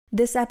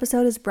This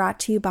episode is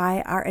brought to you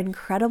by our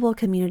incredible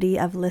community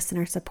of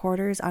listener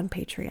supporters on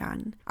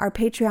Patreon. Our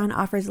Patreon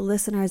offers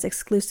listeners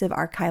exclusive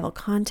archival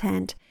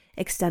content,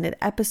 extended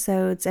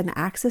episodes, and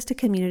access to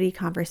community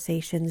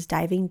conversations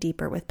diving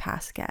deeper with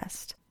past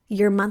guests.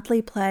 Your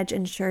monthly pledge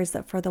ensures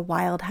that For the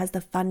Wild has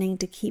the funding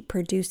to keep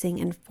producing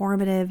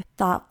informative,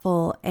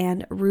 thoughtful,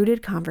 and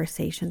rooted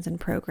conversations and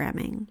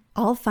programming.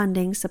 All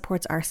funding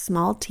supports our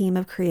small team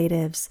of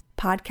creatives,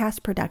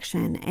 podcast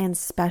production, and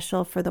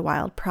special For the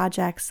Wild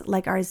projects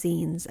like our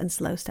zines and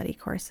slow study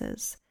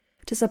courses.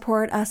 To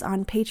support us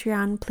on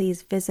Patreon,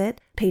 please visit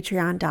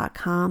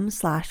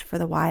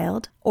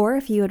patreon.com/forthewild. Or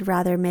if you would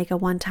rather make a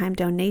one-time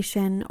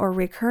donation or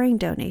recurring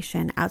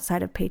donation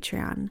outside of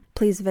Patreon,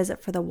 please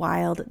visit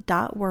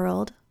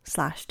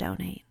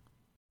forthewild.world/donate.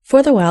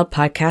 For the Wild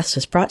podcast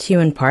is brought to you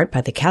in part by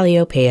the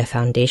Calliopeia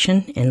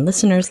Foundation and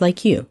listeners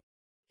like you.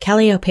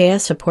 Calliopeia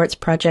supports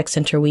projects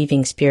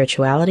interweaving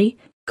spirituality,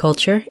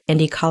 culture,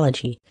 and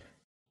ecology.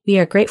 We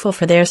are grateful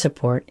for their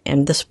support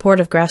and the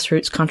support of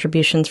grassroots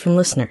contributions from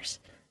listeners.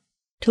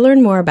 To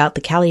learn more about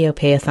the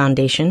Calliopeia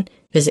Foundation,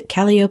 visit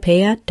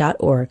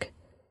calliopeia.org.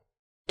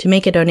 To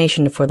make a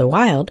donation to For the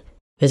Wild,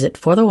 visit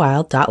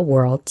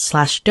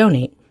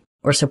forthewild.world/donate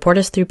or support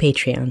us through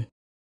Patreon.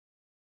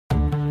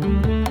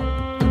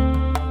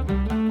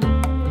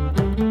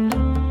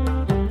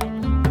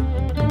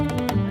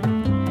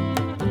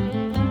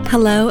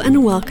 Hello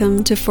and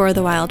welcome to For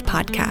the Wild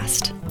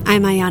podcast.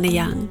 I'm Ayana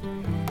Young.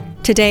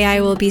 Today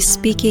I will be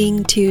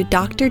speaking to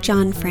Dr.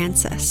 John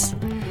Francis.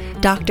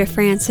 Dr.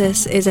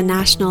 Francis is a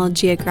National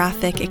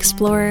Geographic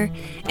explorer,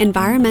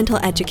 environmental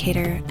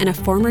educator, and a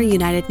former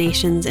United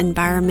Nations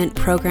Environment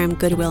Program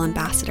Goodwill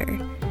Ambassador.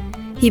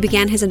 He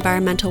began his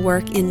environmental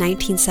work in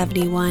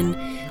 1971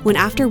 when,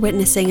 after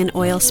witnessing an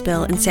oil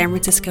spill in San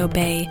Francisco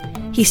Bay,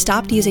 he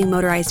stopped using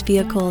motorized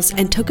vehicles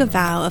and took a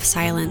vow of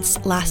silence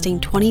lasting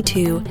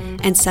 22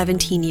 and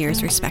 17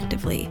 years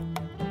respectively.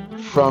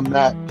 From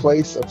that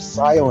place of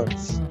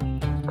silence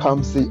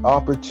comes the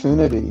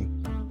opportunity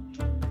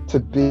to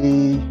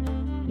be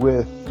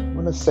with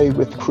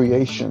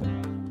creation,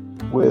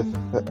 with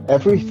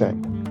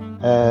everything.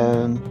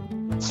 And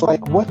it's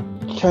like, what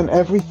can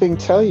everything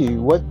tell you?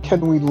 What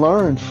can we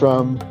learn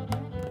from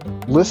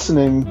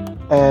listening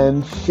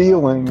and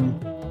feeling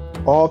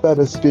all that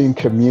is being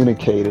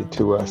communicated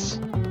to us?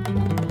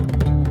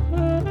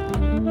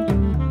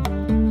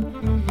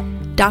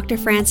 Dr.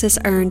 Francis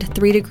earned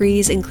 3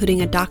 degrees,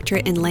 including a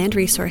doctorate in land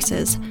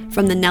resources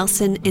from the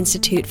Nelson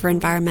Institute for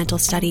Environmental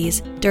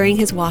Studies during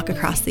his walk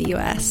across the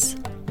U.S.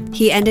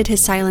 He ended his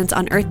silence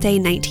on Earth Day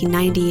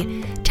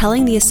 1990,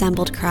 telling the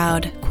assembled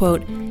crowd,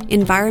 quote,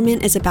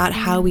 "Environment is about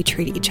how we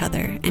treat each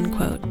other," end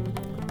quote.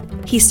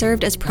 He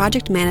served as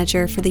project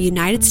manager for the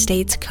United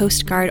States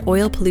Coast Guard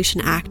Oil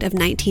Pollution Act of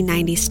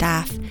 1990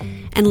 staff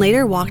and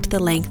later walked the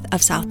length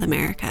of South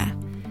America.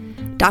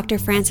 Dr.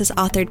 Francis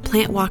authored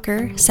Plant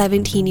Walker,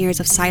 17 Years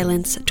of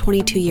Silence,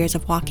 22 Years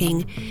of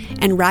Walking,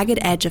 and Ragged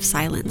Edge of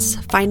Silence,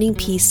 Finding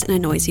Peace in a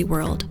Noisy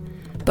World,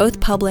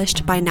 both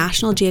published by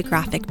National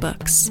Geographic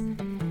Books.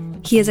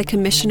 He is a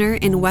commissioner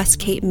in West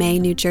Cape May,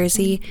 New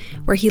Jersey,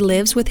 where he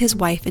lives with his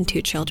wife and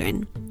 2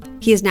 children.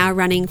 He is now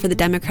running for the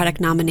Democratic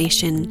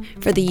nomination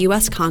for the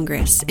U.S.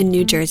 Congress in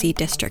New Jersey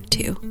District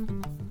 2.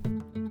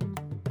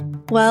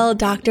 Well,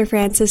 Dr.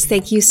 Francis,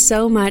 thank you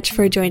so much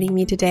for joining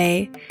me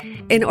today.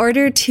 In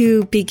order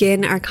to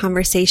begin our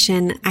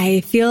conversation,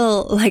 I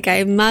feel like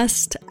I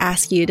must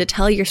ask you to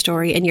tell your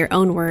story in your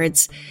own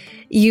words.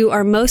 You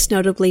are most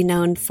notably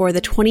known for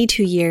the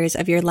 22 years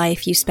of your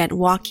life you spent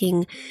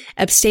walking,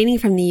 abstaining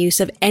from the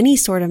use of any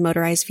sort of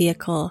motorized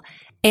vehicle,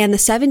 and the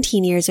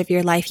 17 years of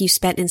your life you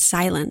spent in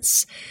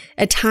silence,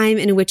 a time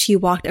in which you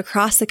walked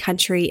across the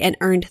country and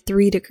earned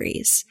 3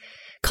 degrees,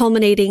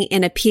 culminating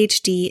in a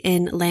PhD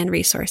in land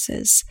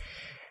resources.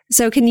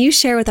 So can you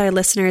share with our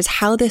listeners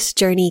how this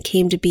journey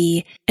came to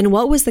be and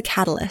what was the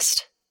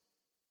catalyst?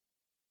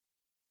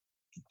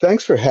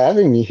 Thanks for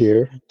having me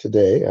here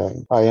today.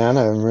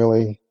 Ayana, I'm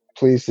really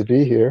pleased to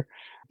be here.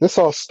 This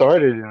all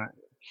started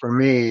for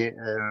me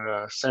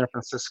in San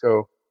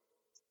Francisco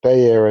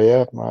Bay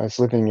Area. I was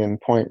living in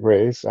Point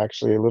Reyes,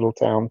 actually a little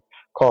town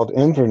called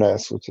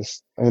Inverness, which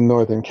is in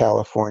Northern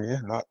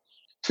California, not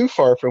too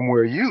far from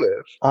where you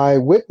live. I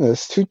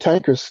witnessed 2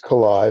 tankers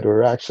collide,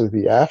 or actually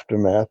the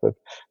aftermath of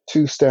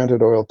 2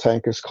 Standard Oil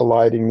tankers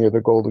colliding near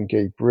the Golden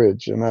Gate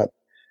Bridge. And that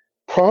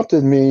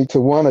prompted me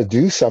to want to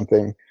do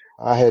something.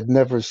 I had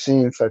never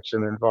seen such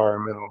an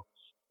environmental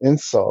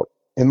insult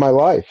in my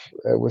life.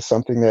 It was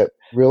something that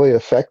really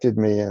affected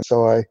me. And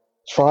so I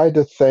tried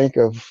to think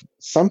of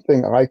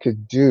something I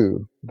could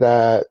do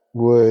that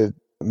would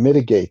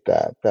mitigate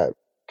that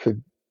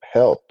could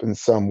help in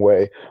some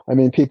way. I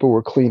mean, people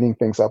were cleaning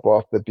things up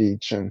off the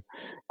beach and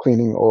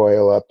cleaning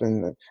oil up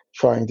and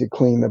trying to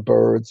clean the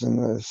birds and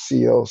the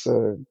seals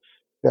that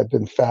had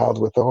been fouled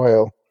with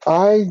oil.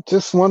 I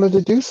just wanted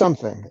to do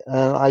something.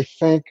 And I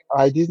think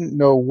I didn't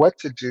know what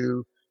to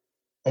do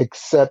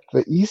except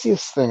the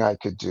easiest thing I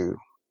could do,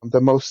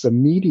 the most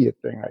immediate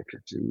thing I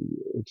could do,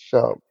 it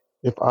felt.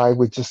 if I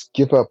would just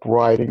give up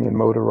riding in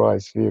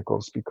motorized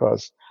vehicles,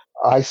 because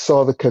I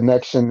saw the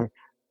connection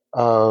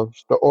of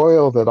the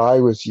oil that I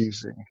was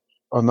using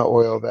on the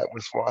oil that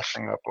was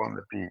washing up on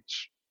the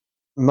beach.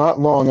 Not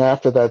long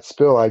after that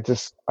spill, I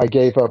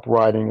gave up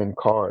riding in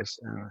cars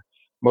and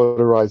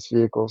motorized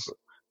vehicles,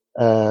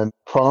 and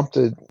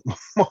prompted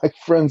my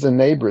friends and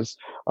neighbors.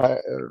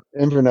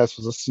 Inverness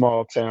was a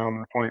small town,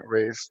 and Point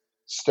Reyes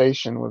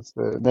Station was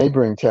the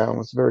neighboring town,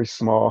 was very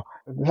small.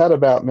 It had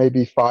about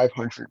maybe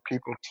 500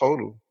 people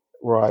total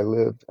where I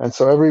lived. And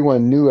so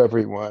everyone knew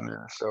everyone.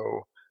 And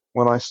so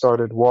when I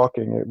started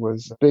walking, it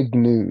was big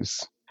news.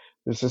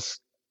 There's this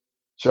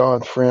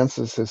John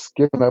Francis has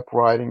given up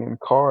riding in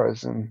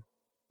cars, and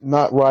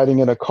not riding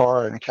in a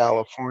car in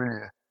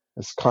California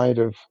is kind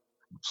of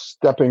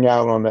stepping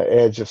out on the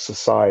edge of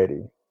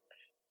society.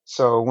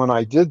 So when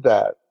I did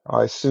that,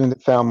 I soon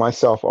found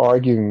myself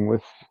arguing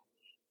with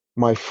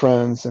my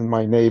friends and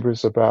my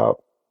neighbors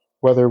about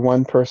whether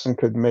one person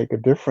could make a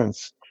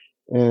difference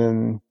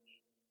in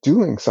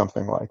doing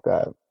something like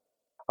that.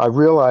 I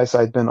realized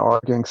I'd been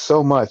arguing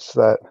so much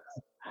that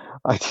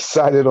I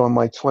decided on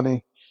my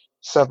 27th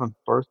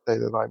birthday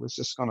that I was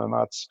just going to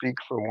not speak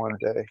for one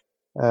day.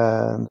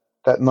 And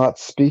that not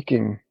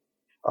speaking,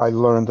 I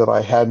learned that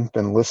I hadn't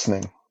been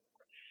listening.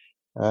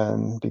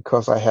 And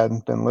because I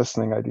hadn't been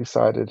listening, I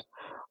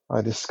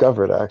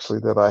discovered actually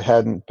that I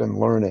hadn't been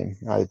learning.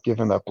 I had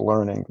given up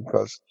learning,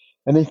 because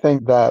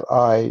anything that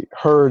I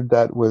heard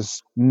that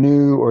was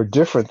new or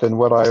different than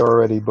what I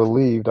already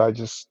believed, I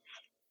just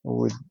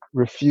would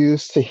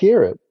refuse to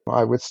hear it.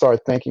 I would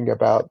start thinking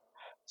about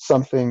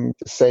something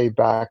to say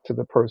back to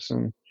the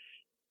person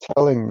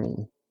telling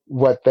me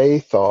what they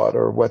thought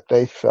or what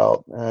they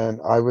felt. And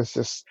I was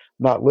just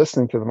not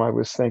listening to them. I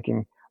was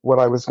thinking what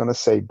I was going to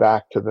say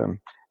back to them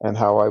and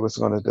how I was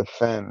going to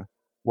defend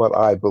what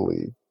I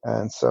believed.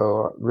 And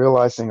so,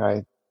 realizing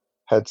I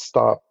had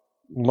stopped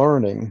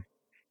learning,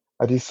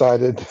 I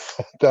decided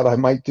that I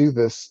might do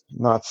this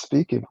not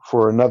speaking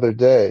for another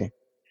day.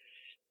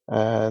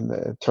 And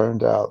it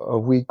turned out a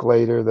week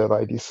later that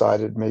I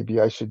decided maybe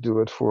I should do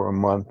it for a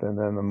month. And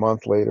then a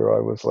month later, I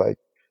was like,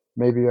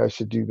 maybe I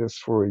should do this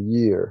for a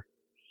year.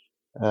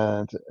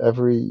 And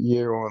every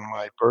year on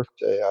my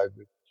birthday, I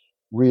would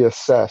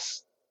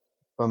reassess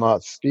the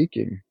not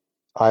speaking.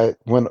 I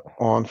went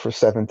on for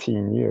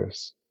 17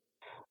 years.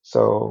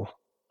 So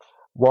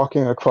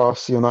walking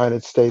across the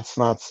United States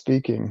not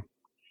speaking,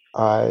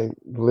 I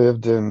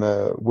lived in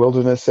the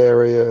wilderness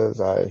areas.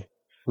 I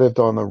lived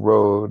on the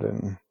road.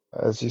 And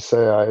as you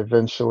say, I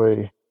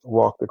eventually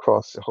walked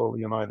across the whole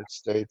United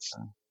States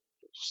and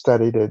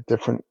studied at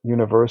different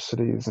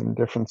universities in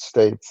different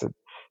states, at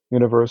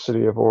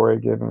University of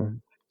Oregon,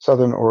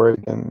 Southern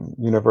Oregon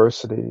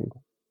University,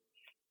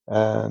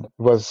 and it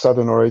was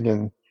Southern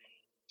Oregon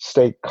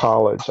State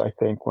College, I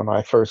think, when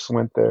I first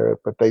went there,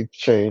 but they've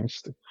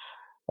changed.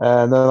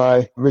 And then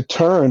I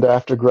returned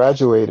after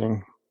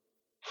graduating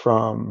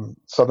from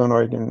Southern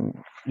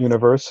Oregon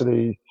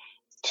University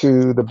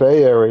to the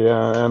Bay Area,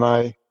 and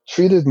I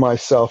treated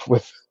myself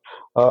with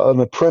an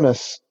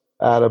apprentice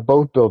at a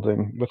boat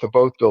building with a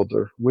boat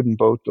builder. Wooden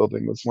boat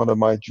building was one of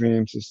my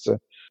dreams, is to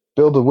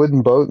build a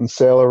wooden boat and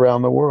sail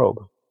around the world.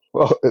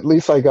 Well, at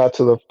least I got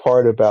to the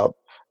part about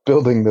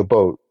building the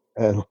boat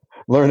and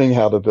learning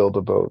how to build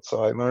a boat.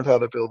 So I learned how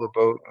to build a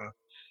boat,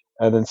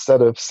 and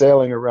instead of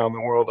sailing around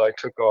the world, I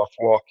took off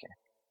walking.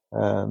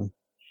 And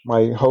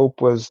my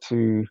hope was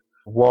to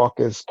walk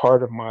as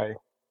part of my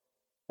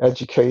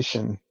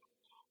education,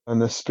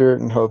 and the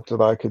spirit and hope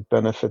that I could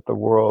benefit the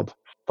world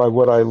by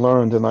what I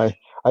learned. And I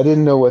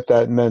didn't know what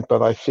that meant,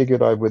 but I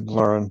figured I would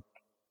learn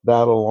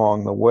that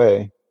along the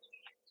way.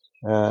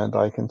 And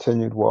I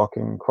continued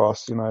walking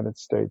across the United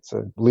States,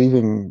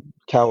 leaving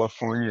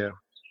California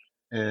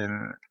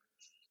in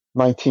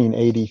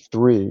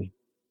 1983,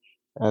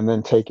 and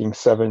then taking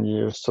 7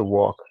 years to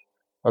walk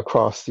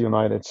across the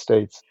United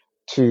States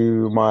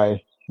to my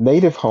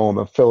native home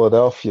of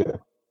Philadelphia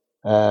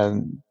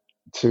and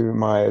to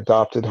my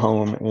adopted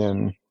home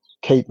in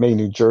Cape May,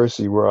 New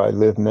Jersey, where I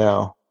live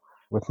now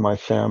with my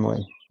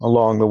family.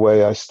 Along the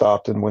way, I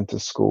stopped and went to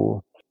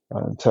school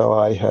until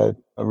I had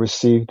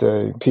received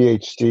a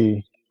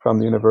PhD from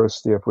the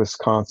University of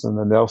Wisconsin,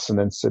 the Nelson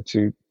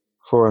Institute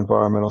for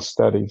Environmental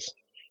Studies.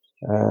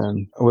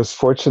 And I was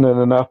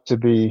fortunate enough to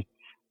be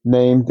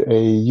named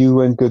a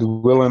UN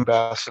Goodwill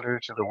Ambassador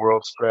to the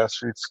world's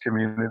grassroots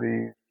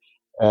community,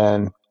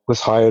 and was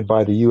hired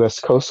by the U.S.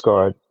 Coast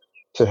Guard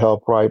to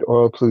help write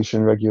oil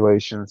pollution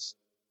regulations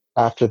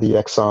after the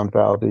Exxon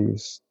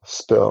Valdez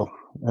spill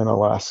in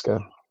Alaska.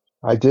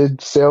 I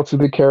did sail to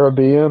the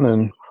Caribbean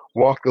and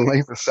walk the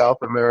length of South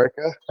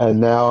America, and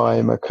now I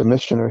am a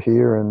commissioner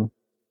here in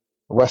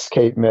West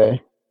Cape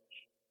May,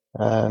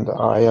 and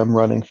I am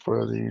running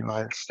for the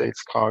United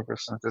States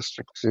Congress in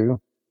District 2.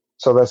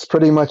 So that's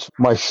pretty much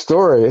my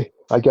story.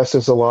 I guess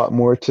there's a lot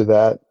more to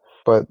that,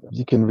 but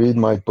you can read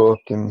my book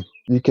and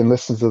you can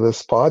listen to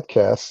this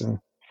podcast and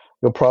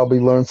you'll probably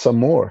learn some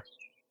more.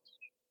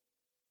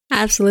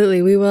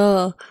 Absolutely. We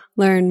will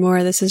learn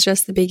more. This is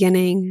just the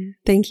beginning.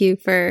 Thank you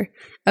for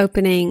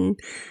opening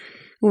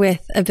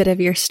with a bit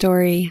of your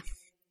story.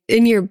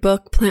 In your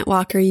book, Plant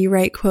Walker, you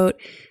write, quote,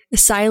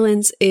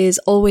 "Silence is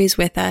always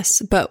with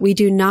us, but we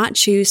do not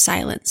choose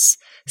silence.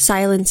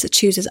 Silence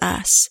chooses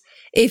us.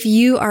 If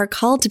you are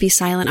called to be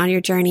silent on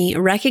your journey,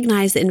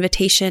 recognize the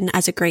invitation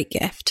as a great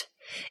gift.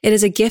 It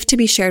is a gift to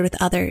be shared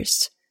with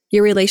others.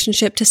 Your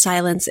relationship to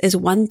silence is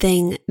one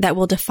thing that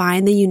will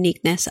define the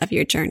uniqueness of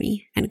your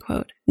journey," end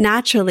quote.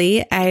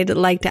 Naturally, I'd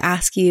like to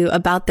ask you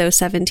about those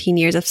 17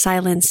 years of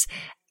silence,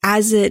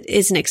 as it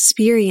is an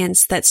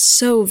experience that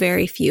so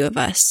very few of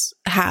us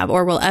have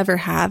or will ever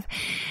have.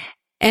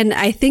 And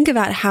I think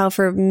about how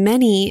for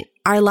many,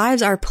 our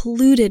lives are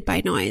polluted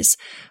by noise,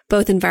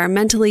 both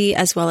environmentally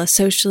as well as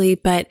socially,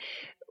 but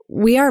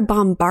we are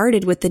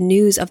bombarded with the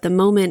news of the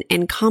moment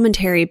and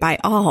commentary by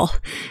all.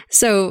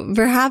 So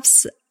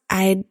perhaps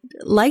I'd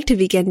like to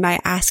begin by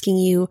asking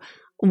you,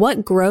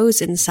 what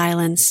grows in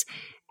silence,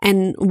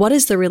 and what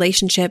is the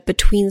relationship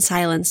between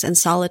silence and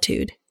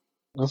solitude?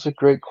 Those are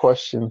great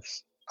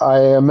questions.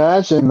 I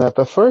imagine that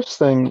the first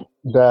thing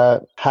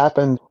that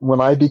happened when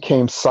I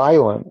became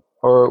silent,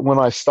 or when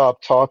I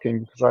stopped talking,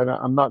 because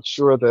I'm not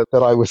sure that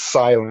I was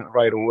silent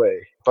right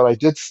away, but I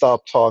did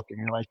stop talking.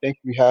 And I think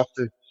we have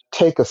to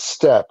take a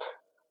step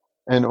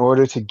in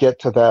order to get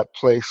to that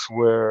place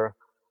where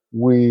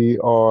we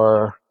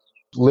are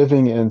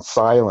living in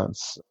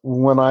silence.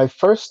 When I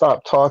first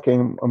stopped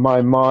talking,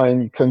 my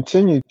mind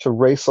continued to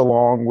race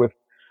along with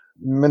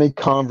many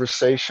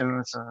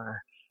conversations.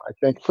 I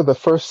think for the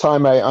first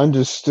time I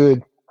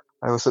understood,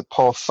 I was at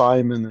Paul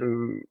Simon,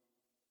 who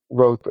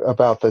wrote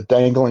about the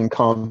dangling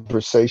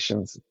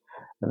conversations.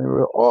 And there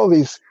were all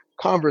these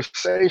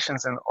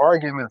conversations and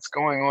arguments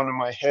going on in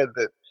my head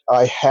that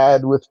I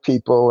had with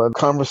people, and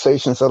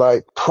conversations that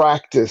I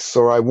practiced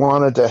or I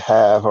wanted to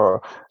have,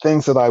 or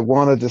things that I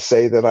wanted to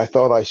say that I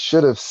thought I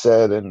should have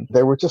said. And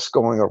they were just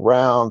going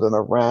around and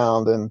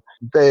around. And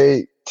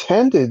they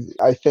tended,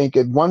 I think,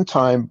 at one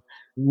time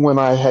when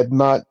I had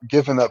not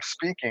given up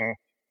speaking,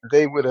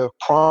 they would have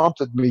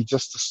prompted me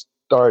just to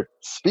start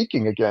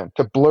speaking again,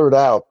 to blurt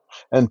out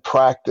and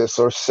practice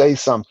or say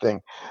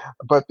something.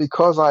 But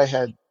because I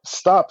had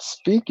stopped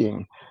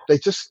speaking, they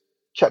just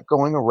kept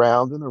going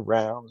around and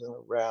around and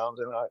around.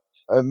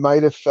 And I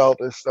might have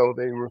felt as though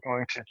they were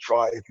going to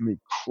drive me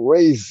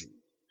crazy.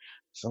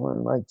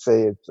 Someone might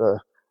say it,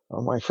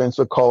 my friends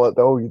would call it,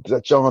 "Oh,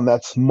 John,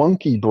 that's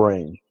monkey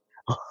brain."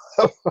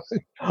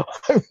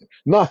 I'm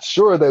not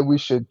sure that we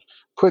should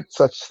put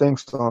such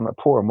things on the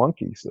poor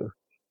monkeys,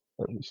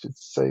 that we should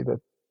say that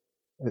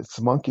it's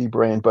monkey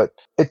brain. But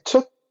it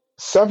took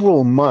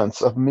several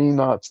months of me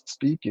not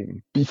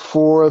speaking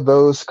before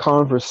those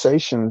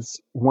conversations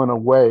went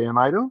away. And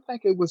I don't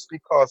think it was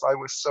because I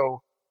was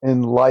so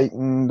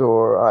enlightened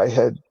or I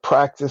had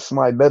practiced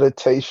my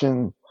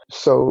meditation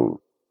so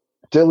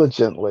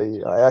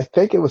diligently. I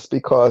think it was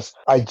because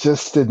I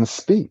just didn't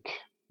speak,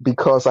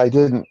 because I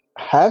didn't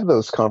have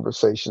those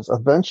conversations.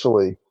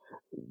 Eventually,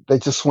 they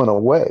just went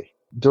away.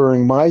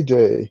 During my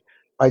day,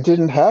 I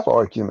didn't have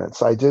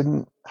arguments. I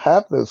didn't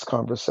have those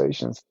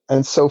conversations.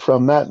 And so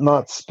from that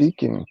not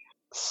speaking,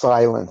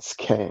 silence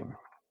came.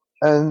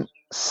 And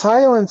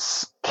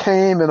silence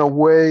came in a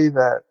way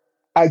that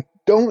I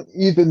don't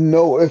even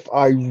know if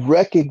I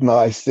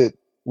recognized it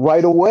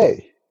right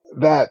away.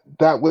 That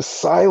was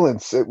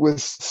silence. It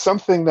was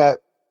something that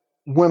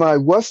when I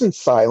wasn't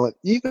silent,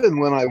 even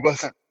when I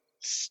wasn't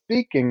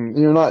speaking,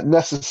 you're not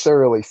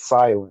necessarily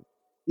silent,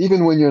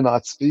 even when you're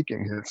not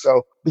speaking.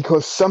 So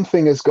because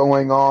something is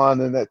going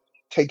on and that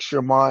takes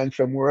your mind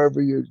from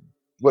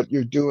what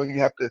you're doing, you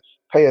have to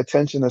pay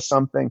attention to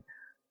something.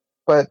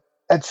 But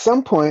at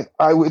some point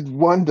I would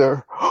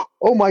wonder,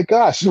 oh my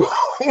gosh,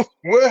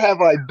 where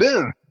have I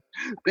been?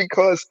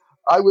 Because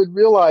I would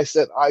realize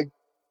that I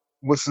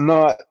was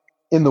not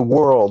in the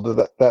world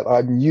that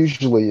I'm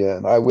usually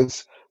in. I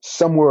was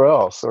somewhere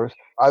else, or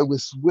I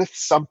was with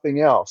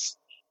something else.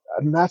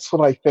 And that's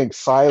what I think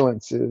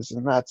silence is.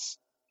 And that's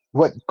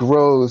what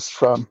grows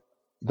from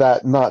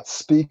that not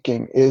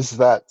speaking, is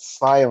that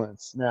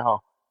silence.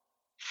 Now,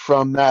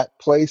 from that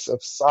place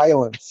of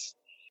silence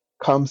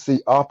comes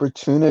the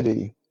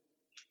opportunity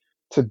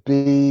to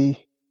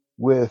be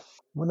with,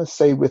 I want to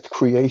say, with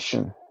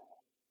creation,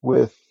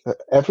 with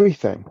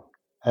everything.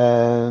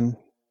 And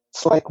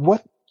it's like,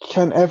 what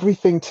can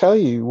everything tell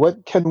you?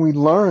 What can we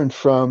learn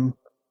from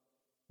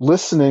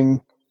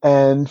listening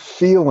and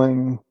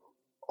feeling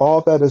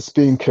all that is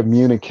being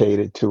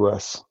communicated to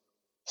us?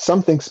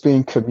 Something's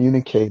being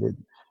communicated.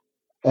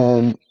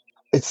 And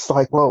it's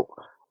like, well,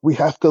 we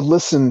have to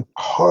listen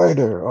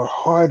harder or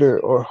harder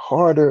or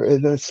harder.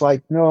 And it's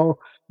like, no,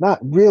 not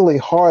really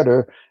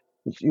harder.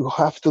 You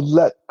have to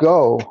let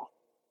go.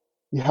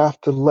 You have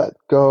to let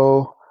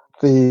go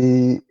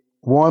the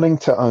wanting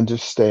to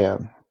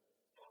understand.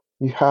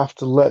 You have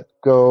to let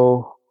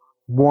go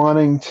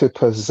wanting to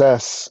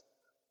possess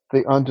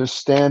the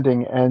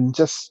understanding and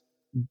just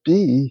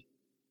be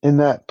in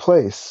that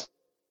place.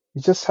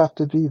 You just have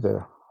to be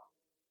there.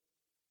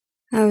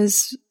 That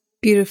was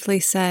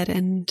beautifully said.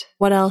 And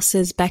what else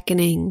is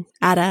beckoning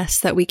at us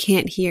that we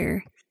can't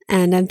hear?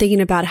 And I'm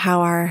thinking about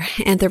how our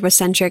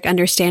anthropocentric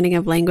understanding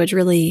of language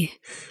really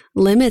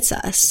limits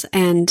us.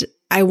 And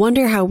I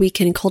wonder how we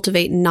can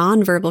cultivate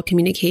nonverbal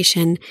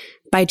communication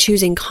by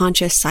choosing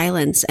conscious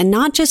silence, and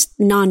not just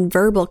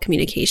nonverbal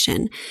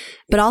communication,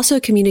 but also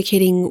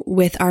communicating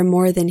with our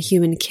more than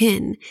human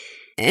kin.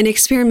 And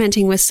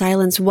experimenting with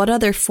silence, what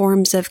other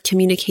forms of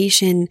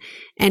communication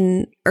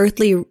and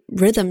earthly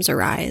rhythms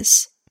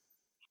arise?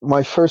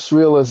 My first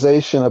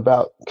realization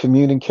about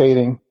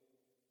communicating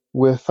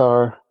with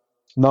our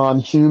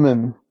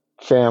non-human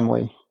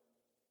family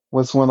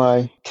was when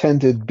I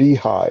tended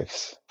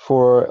beehives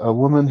for a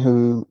woman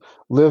who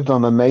lived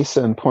on the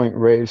mesa in Point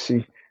Reyes.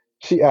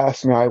 She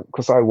asked me,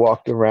 because I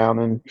walked around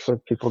and so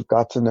people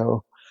got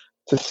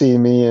to see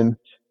me,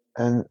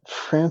 and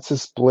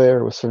Frances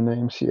Blair was her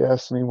name. She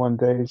asked me one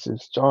day, she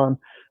says, "John,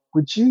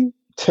 would you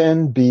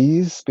tend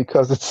bees?"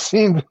 Because it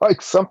seemed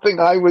like something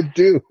I would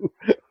do.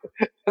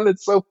 And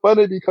it's so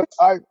funny because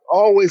I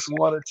always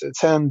wanted to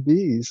tend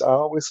bees. I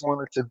always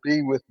wanted to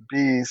be with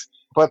bees.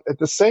 But at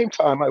the same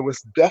time, I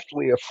was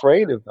deathly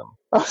afraid of them.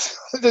 I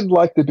didn't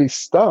like to be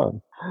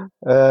stung.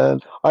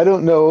 And I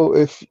don't know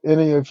if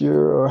any of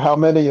your, or how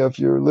many of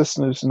your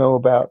listeners know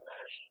about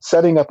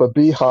setting up a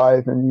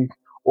beehive and you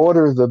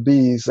order the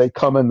bees, they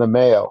come in the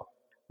mail.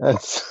 And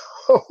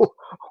so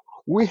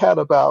we had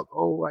about,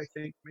 I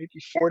think maybe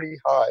 40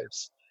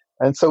 hives.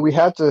 And so we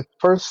had to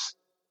first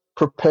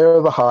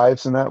prepare the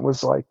hives, and that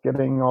was like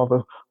getting all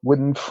the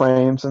wooden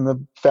frames and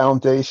the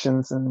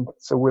foundations, and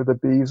so where the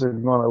bees are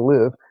going to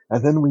live.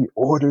 And then we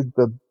ordered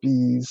the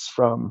bees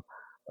from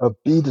a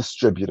bee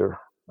distributor.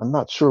 I'm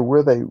not sure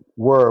where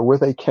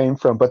they came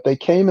from, but they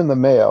came in the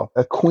mail,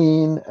 a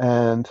queen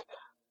and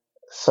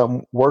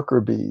some worker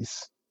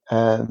bees.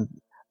 And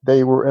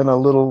they were in a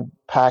little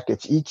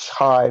package. Each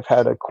hive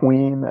had a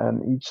queen,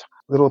 and each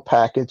little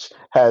package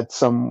had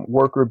some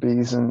worker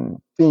bees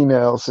and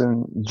females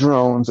and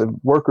drones, and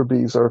worker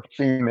bees are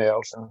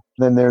females. And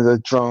then there are the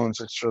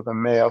drones, which are the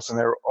males. And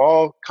they're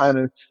all kind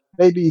of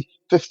maybe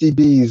 50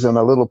 bees in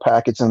a little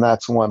package, and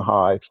that's one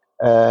hive.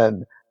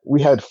 And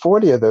we had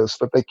 40 of those,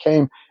 but they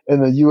came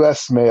in the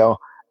U.S. mail,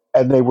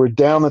 and they were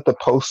down at the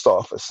post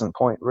office in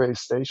Point Reyes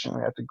Station.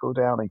 We had to go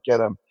down and get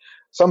them.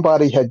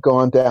 Somebody had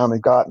gone down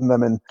and gotten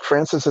them, and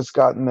Frances has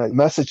gotten a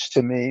message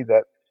to me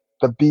that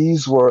the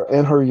bees were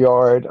in her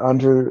yard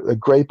under a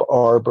grape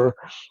arbor,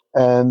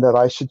 and that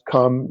I should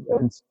come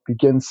and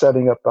begin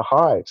setting up the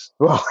hives.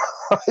 Well,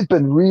 I'd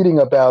been reading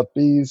about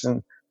bees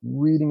and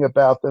reading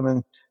about them,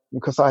 and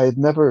because I had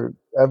never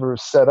ever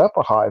set up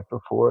a hive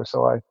before,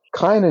 so I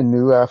kind of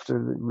knew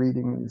after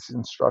reading these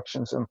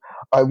instructions. And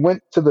I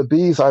went to the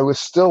bees. I was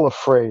still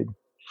afraid,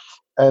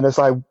 and as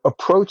I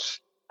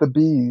approached the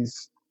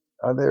bees,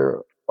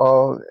 they're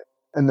all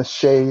in the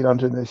shade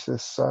under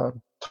this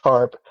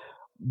tarp.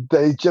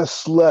 They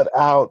just let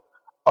out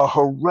a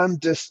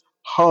horrendous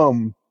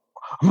hum.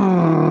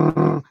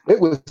 It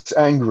was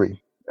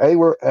angry. They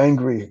were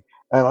angry.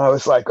 And I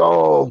was like,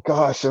 oh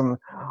gosh. And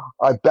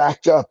I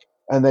backed up,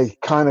 and they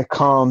kind of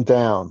calmed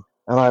down.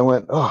 And I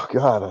went, oh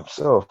God, I'm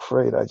so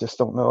afraid. I just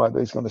don't know. Are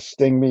they going to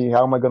sting me?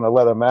 How am I going to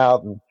let them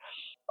out? And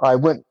I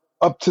went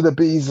up to the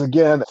bees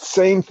again.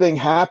 Same thing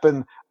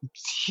happened.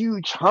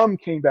 Huge hum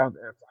came down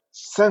there.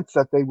 Sense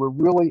that they were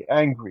really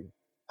angry.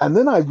 And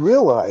then I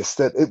realized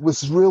that it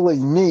was really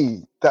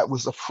me that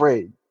was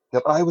afraid,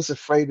 that I was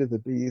afraid of the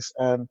bees.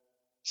 And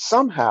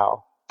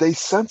somehow they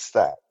sensed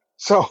that.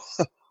 So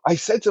I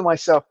said to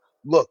myself,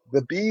 look,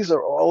 the bees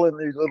are all in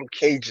these little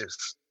cages.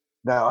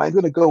 Now I'm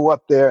going to go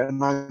up there,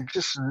 and I'm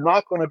just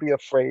not going to be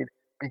afraid,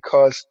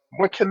 because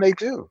what can they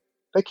do?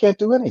 They can't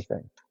do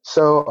anything.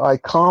 So I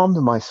calmed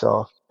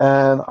myself,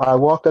 and I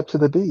walked up to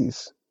the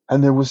bees,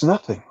 and there was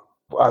nothing.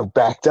 I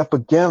backed up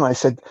again. I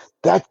said,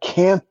 that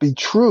can't be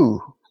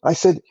true. I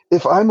said,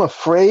 if I'm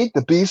afraid,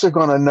 the bees are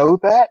going to know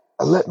that.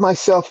 I let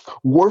myself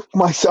work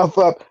myself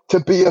up to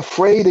be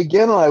afraid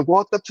again. And I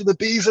walked up to the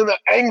bees, and the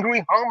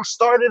angry hum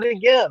started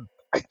again.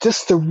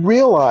 Just to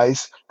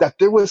realize that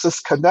there was this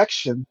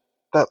connection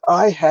that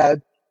I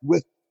had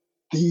with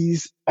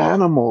these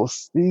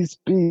animals, these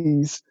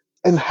bees,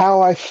 and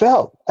how I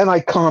felt. And I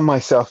calmed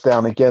myself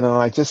down again. And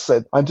I just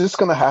said, I'm just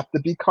going to have to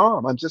be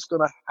calm. I'm just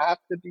going to have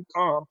to be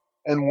calm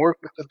and work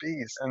with the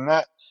bees. And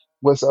that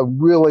was a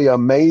really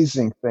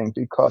amazing thing,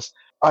 because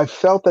I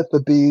felt that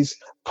the bees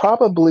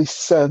probably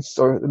sensed,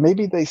 or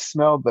maybe they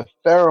smelled, the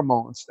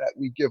pheromones that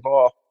we give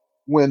off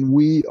when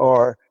we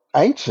are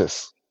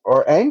anxious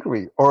or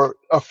angry or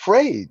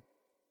afraid.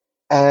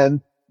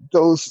 And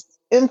those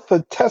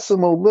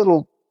infinitesimal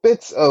little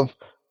bits of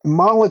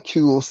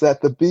molecules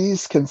that the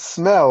bees can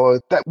smell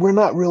that we're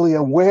not really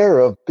aware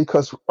of,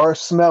 because our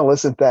smell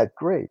isn't that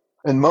great.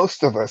 And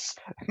most of us,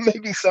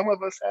 maybe some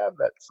of us, have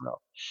that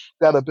smell,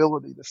 that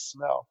ability to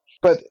smell.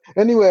 But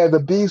anyway, the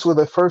bees were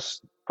the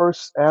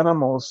first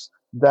animals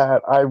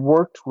that I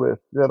worked with,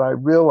 that I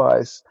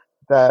realized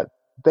that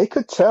they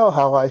could tell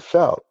how I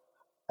felt,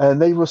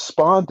 and they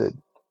responded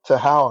to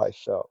how I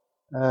felt.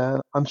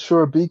 And I'm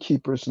sure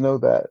beekeepers know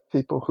that.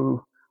 People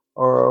who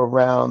are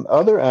around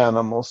other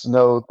animals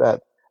know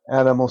that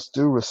animals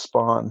do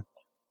respond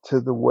to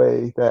the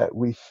way that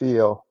we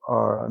feel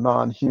our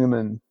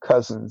non-human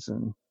cousins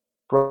and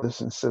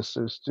brothers and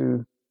sisters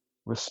do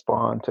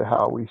respond to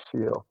how we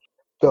feel.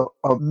 The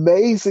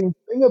amazing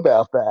thing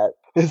about that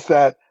is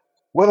that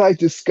what I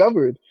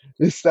discovered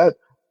is that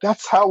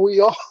that's how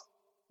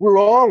we're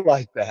all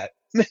like that.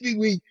 Maybe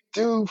we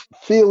do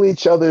feel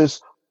each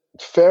other's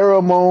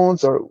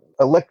pheromones or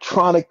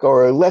electronic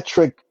or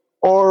electric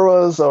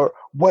auras or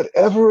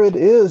whatever it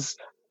is,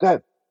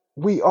 that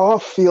we all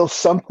feel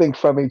something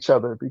from each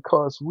other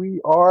because we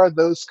are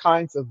those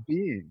kinds of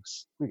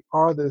beings. We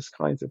are those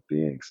kinds of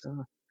beings.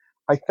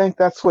 I think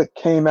that's what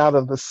came out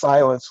of the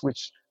silence,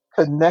 which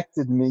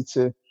connected me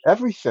to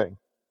everything.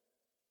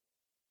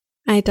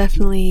 I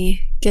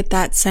definitely get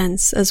that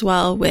sense as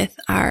well with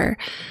our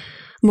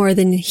more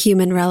than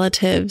human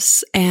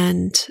relatives.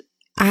 And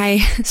I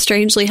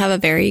strangely have a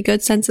very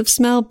good sense of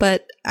smell,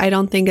 but I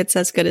don't think it's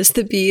as good as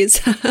the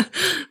bees.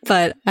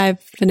 But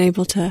I've been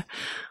able to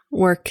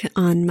work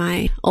on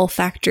my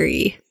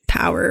olfactory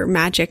power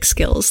magic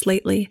skills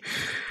lately.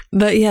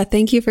 But yeah,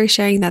 thank you for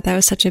sharing that. That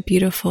was such a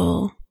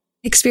beautiful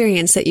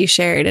experience that you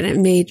shared, and it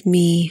made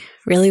me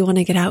really want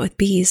to get out with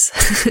bees.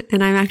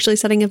 And I'm actually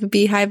setting up a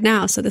beehive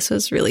now, so this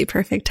was really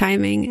perfect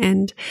timing.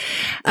 And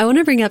I want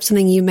to bring up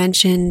something you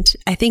mentioned,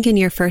 I think in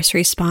your first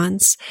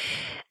response,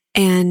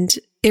 and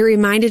it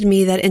reminded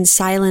me that in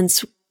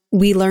silence,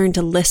 we learn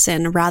to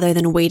listen rather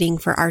than waiting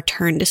for our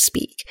turn to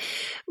speak,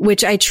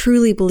 which I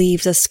truly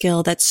believe is a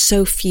skill that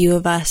so few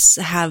of us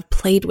have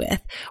played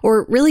with,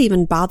 or really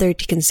even bothered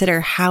to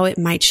consider how it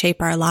might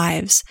shape our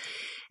lives.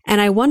 And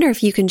I wonder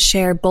if you can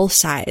share both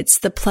sides,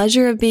 the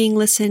pleasure of being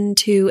listened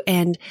to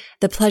and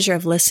the pleasure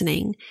of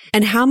listening.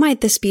 And how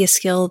might this be a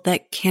skill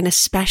that can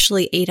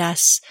especially aid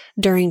us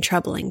during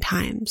troubling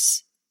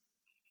times?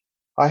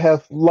 I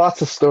have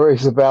lots of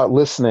stories about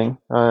listening.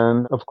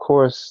 And of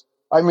course,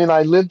 I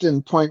lived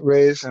in Point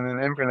Reyes and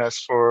in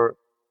Inverness for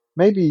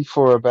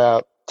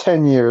about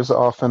 10 years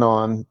off and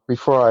on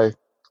before I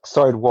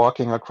started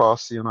walking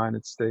across the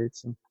United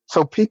States. And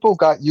so people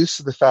got used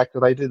to the fact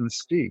that I didn't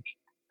speak.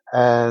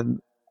 And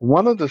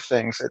one of the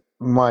things that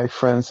my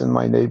friends and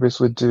my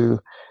neighbors would do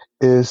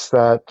is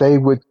that they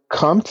would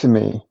come to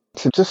me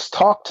to just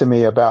talk to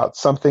me about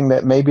something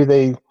that maybe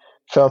they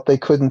felt they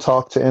couldn't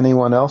talk to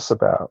anyone else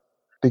about,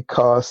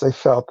 because they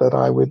felt that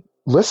I would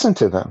listen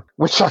to them,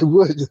 which I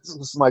would. This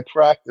was my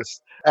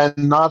practice, and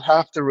not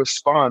have to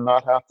respond,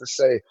 not have to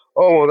say,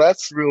 oh, well,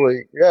 that's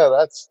really,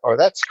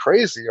 that's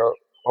crazy, or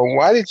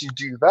why did you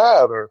do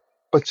that?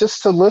 But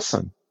just to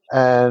listen.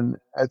 And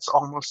it's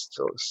almost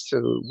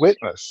to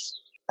witness.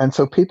 And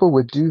so people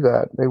would do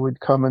that. They would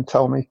come and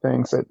tell me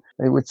things that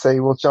they would say,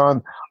 well,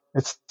 John,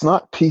 it's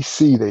not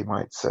PC, they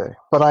might say,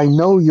 but I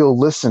know you'll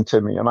listen to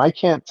me, and I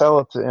can't tell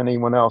it to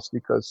anyone else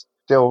because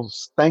they'll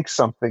think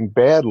something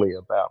badly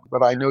about me,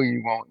 but I know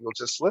you won't. You'll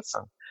just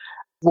listen.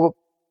 Well,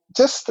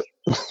 just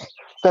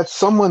that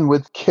someone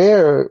would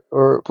care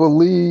or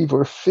believe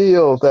or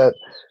feel that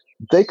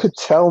they could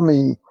tell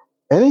me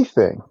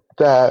anything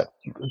that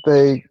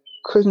they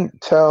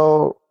couldn't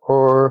tell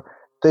or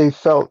they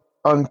felt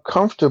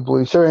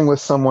uncomfortably sharing with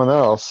someone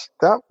else,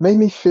 that made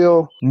me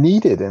feel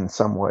needed in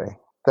some way,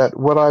 that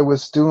what I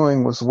was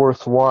doing was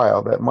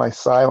worthwhile, that my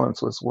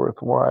silence was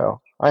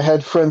worthwhile. I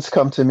had friends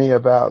come to me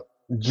about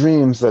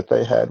dreams that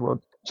they had. Well,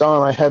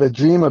 John, I had a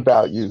dream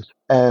about you,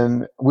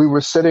 and we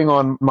were sitting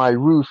on my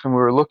roof and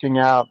we were looking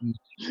out, and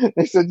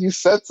they said, you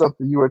said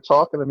something, you were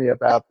talking to me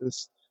about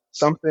this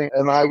something,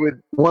 and I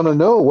would want to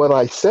know what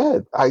I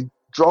said. I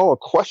draw a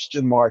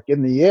question mark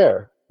in the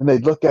air, and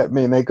they'd look at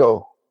me and they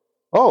go,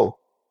 oh,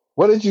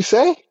 what did you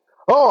say?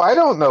 Oh, I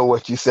don't know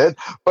what you said,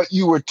 but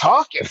you were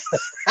talking.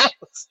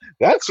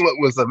 That's what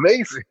was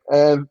amazing.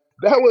 And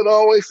that would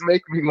always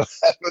make me laugh.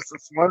 I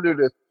just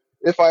wondered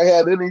if I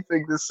had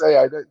anything to say.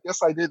 I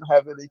guess I didn't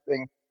have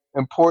anything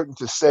important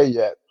to say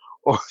yet,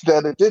 or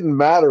that it didn't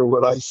matter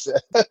what I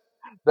said,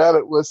 that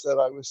it was that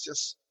I was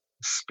just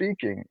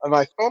speaking. And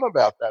I thought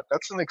about that.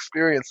 That's an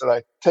experience that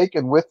I've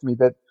taken with me,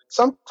 that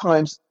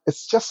sometimes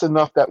it's just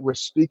enough that we're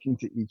speaking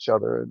to each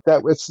other,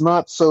 that it's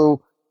not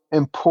so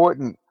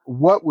important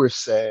what we're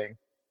saying,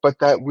 but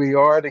that we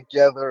are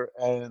together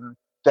and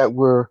that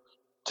we're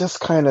just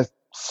kind of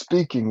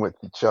speaking with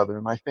each other.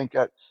 And I think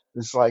that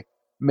is like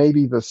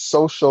maybe the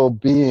social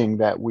being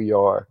that we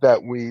are,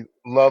 that we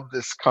love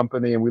this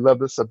company and we love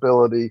this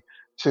ability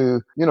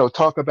to,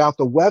 talk about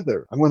the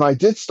weather. And when I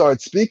did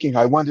start speaking,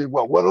 I wondered,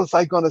 well, what was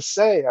I going to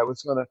say?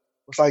 Was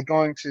I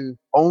going to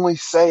only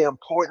say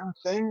important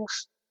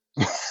things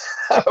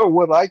or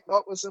what I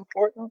thought was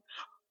important?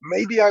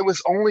 Maybe I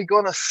was only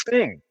going to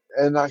sing.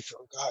 And I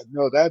thought, God,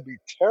 no, that'd be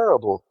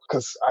terrible,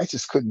 because I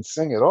just couldn't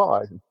sing at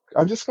all.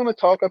 I'm just going to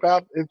talk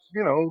about,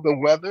 the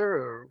weather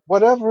or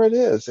whatever it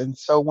is. And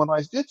so when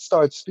I did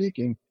start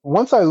speaking,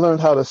 once I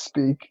learned how to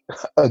speak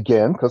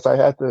again, because I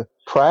had to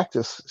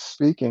practice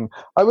speaking,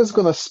 I was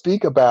going to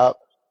speak about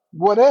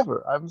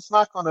whatever. I was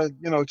not going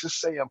to,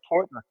 just say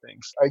important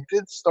things. I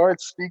did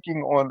start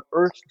speaking on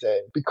Earth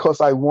Day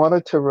because I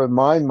wanted to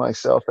remind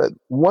myself that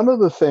one of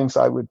the things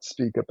I would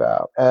speak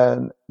about,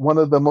 and one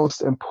of the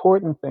most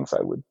important things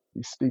I would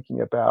be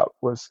speaking about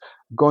was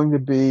going to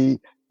be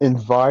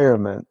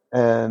environment.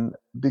 And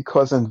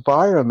because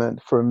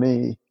environment for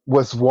me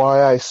was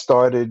why I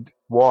started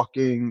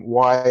walking,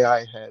 why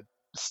I had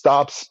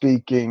stopped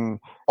speaking,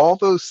 all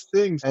those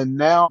things. And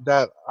now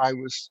that I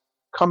was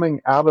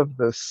coming out of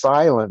the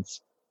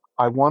silence,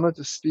 I wanted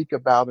to speak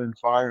about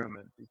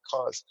environment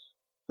because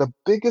the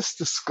biggest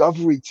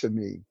discovery to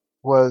me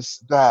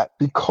was that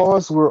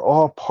because we're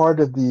all part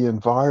of the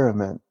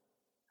environment,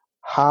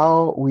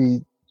 how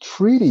we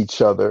treat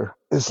each other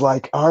is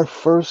like our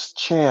first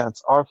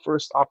chance, our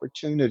first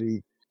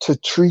opportunity to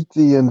treat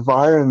the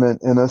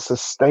environment in a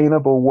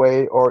sustainable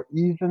way or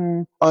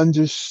even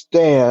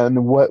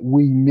understand what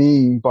we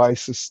mean by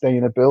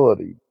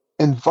sustainability.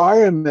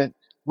 Environment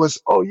was,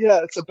 oh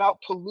yeah, it's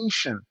about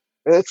pollution.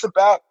 It's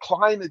about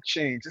climate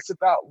change. It's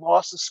about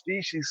loss of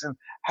species and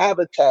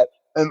habitat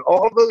and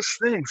all those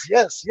things.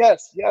 Yes,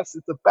 yes, yes,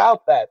 it's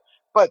about that.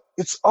 But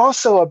it's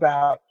also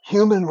about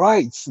human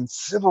rights and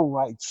civil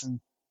rights and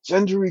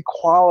gender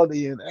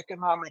equality and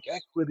economic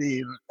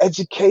equity and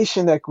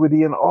education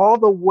equity and all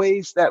the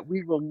ways that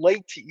we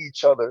relate to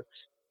each other.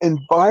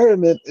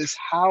 Environment is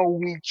how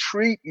we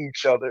treat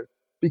each other,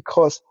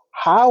 because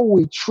how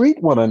we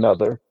treat one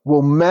another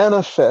will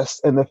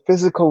manifest in the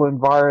physical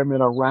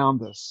environment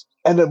around us.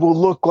 And it will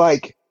look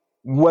like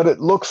what it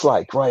looks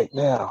like right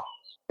now.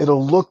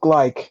 It'll look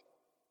like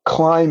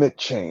climate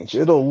change.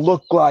 It'll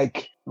look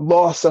like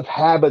loss of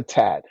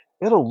habitat.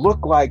 It'll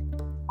look like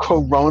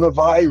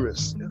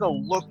coronavirus.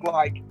 It'll look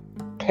like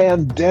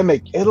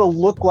pandemic. It'll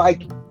look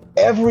like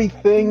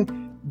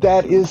everything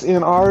that is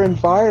in our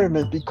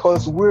environment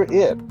because we're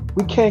it.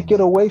 We can't get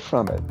away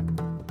from it.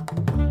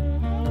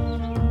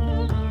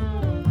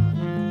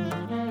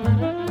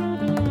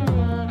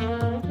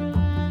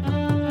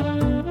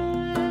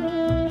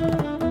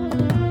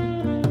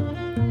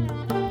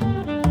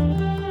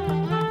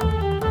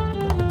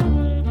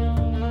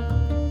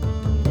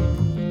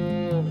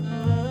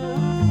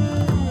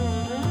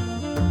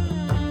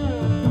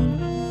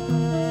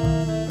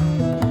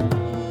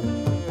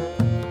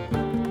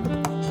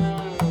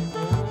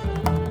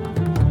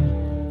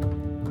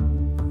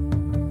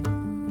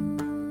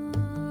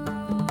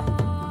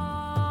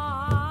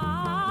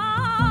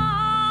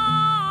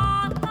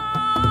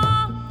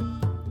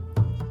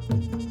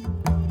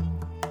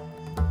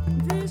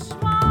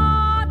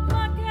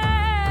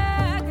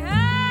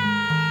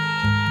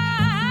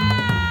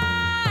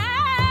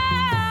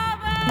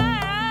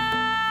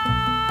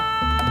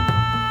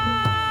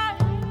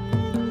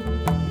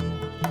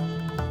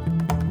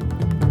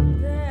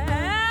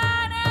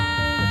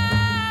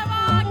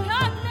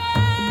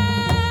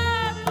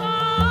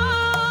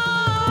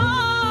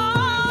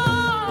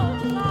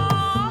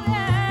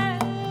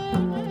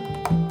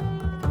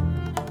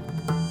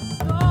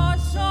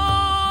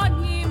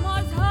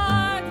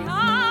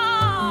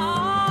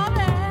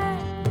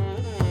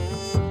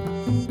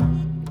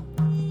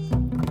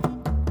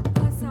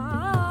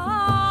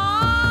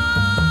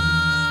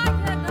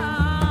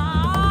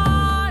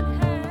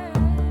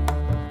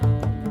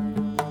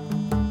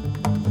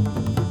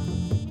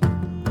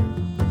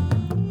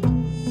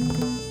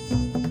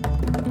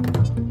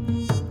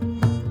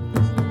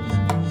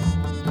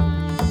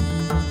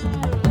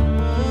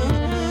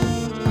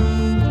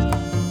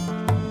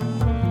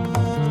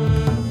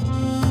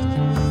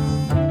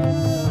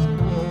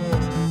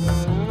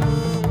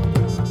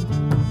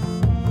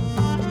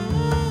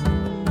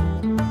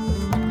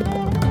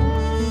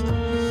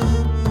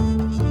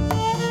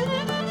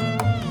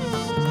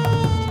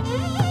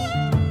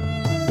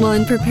 Well,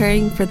 in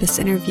preparing for this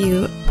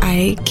interview,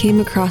 I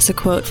came across a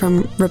quote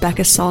from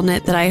Rebecca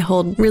Solnit that I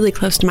hold really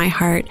close to my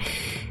heart,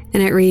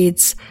 and it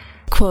reads,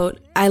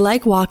 quote, "I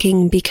like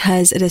walking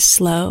because it is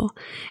slow,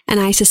 and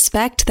I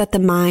suspect that the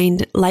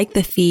mind, like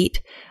the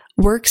feet,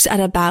 works at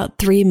about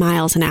 3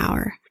 miles an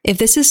hour. If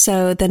this is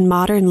so, then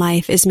modern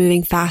life is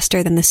moving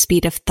faster than the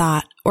speed of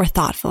thought or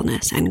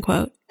thoughtfulness," end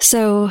quote.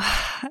 So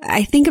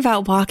I think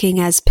about walking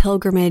as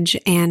pilgrimage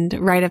and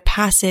rite of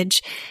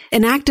passage,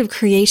 an act of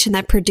creation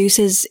that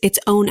produces its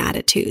own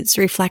attitudes,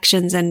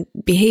 reflections, and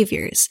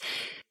behaviors.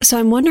 So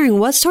I'm wondering,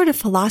 what sort of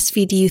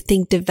philosophy do you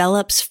think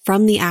develops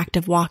from the act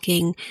of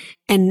walking,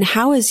 and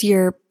how has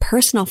your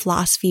personal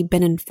philosophy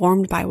been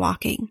informed by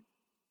walking?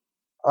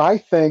 I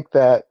think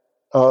that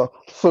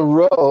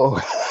Thoreau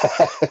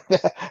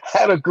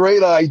had a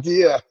great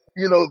idea.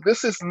 You know,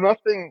 this is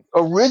nothing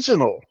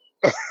original.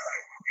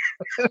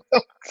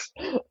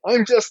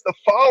 I'm just a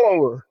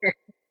follower.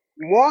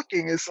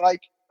 Walking is like,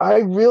 I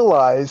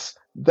realize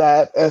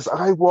that as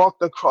I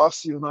walked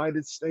across the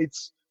United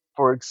States,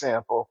 for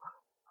example,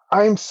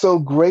 I'm so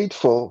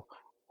grateful,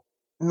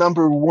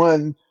 number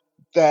one,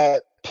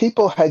 that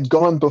people had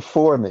gone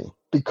before me,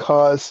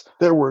 because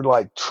there were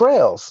like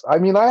trails. I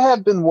mean, I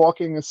have been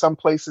walking in some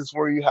places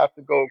where you have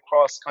to go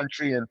across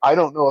country, and I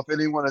don't know if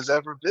anyone has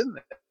ever been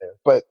there,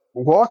 but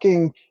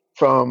walking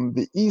from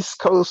the East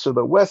Coast or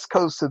the West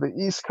Coast to the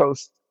East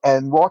Coast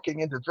and walking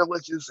into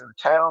villages and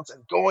towns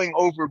and going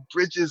over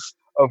bridges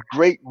of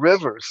great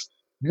rivers,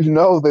 you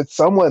know that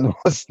someone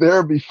was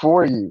there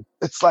before you.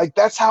 It's like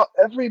that's how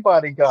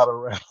everybody got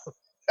around.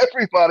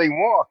 Everybody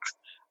walks.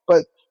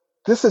 But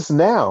this is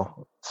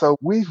now. So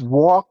we've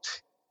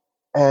walked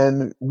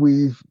and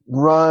we've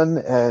run,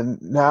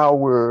 and now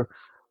we're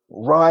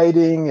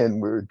riding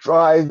and we're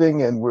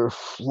driving and we're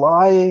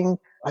flying.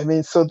 I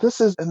mean, so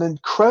this is an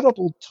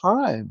incredible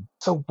time.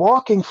 So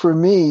walking for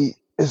me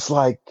is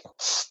like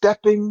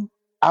stepping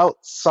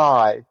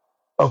outside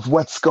of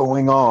what's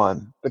going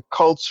on, the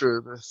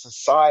culture, the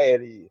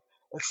society.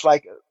 It's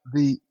like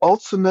the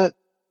ultimate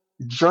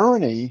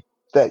journey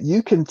that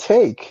you can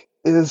take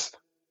is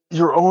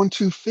your own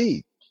 2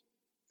 feet.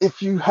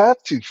 If you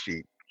have 2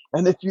 feet,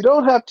 and if you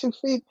don't have 2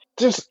 feet,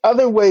 there's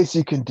other ways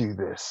you can do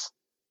this.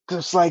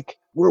 Just like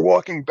we're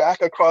walking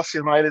back across the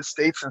United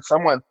States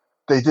and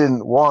they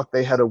didn't walk,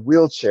 they had a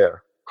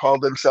wheelchair,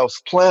 called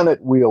themselves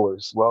planet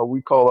wheelers. Well,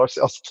 we call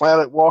ourselves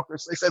planet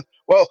walkers. They said,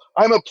 well,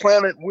 I'm a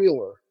planet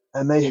wheeler.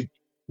 And they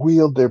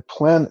wheeled their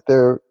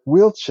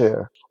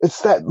wheelchair.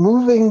 It's that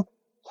moving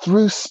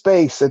through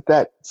space at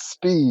that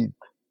speed,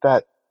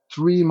 that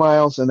 3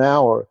 miles an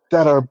hour,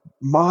 that our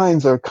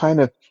minds are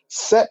kind of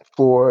set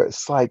for.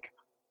 It's like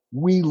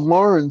we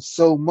learn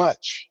so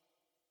much.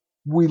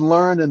 We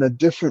learn in a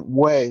different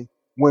way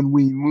when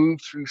we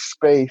move through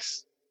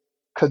space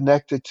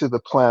connected to the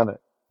planet.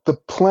 The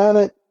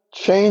planet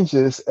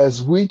changes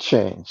as we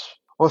change.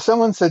 Well,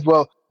 someone said,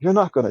 well, you're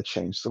not going to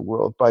change the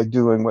world by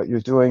doing what you're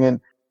doing. And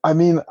I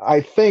mean,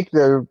 I think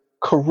they're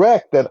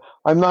correct that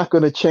I'm not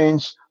going to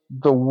change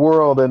the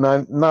world, and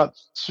I'm not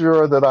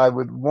sure that I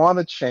would want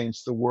to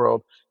change the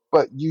world,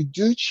 but you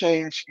do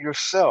change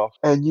yourself,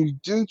 and you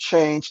do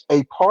change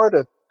a part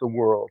of the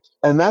world.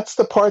 And that's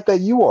the part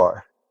that you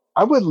are.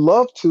 I would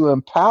love to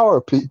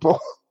empower people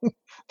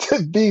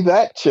to be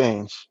that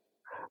change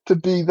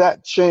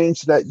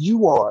that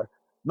you are.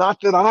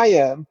 Not that I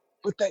am,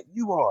 but that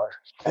you are.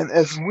 And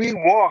as we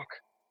walk,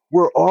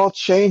 we're all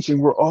changing.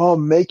 We're all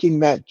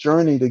making that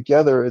journey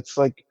together. It's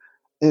like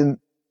in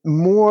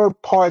more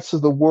parts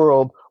of the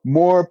world,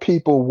 more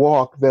people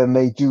walk than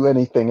they do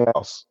anything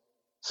else.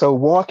 So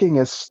walking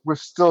we're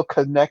still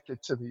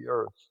connected to the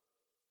earth.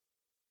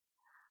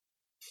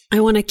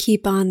 I want to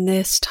keep on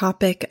this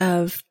topic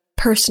of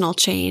personal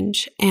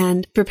change.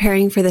 And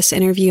preparing for this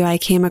interview, I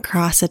came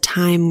across a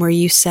time where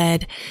you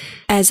said,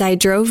 as I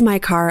drove my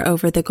car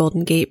over the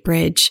Golden Gate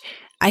Bridge,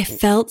 I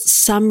felt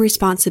some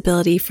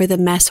responsibility for the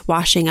mess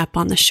washing up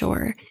on the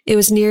shore. It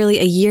was nearly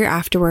a year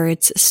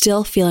afterwards,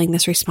 still feeling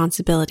this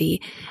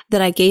responsibility,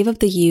 that I gave up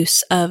the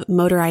use of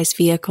motorized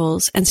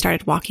vehicles and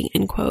started walking,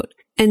 end quote.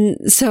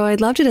 And so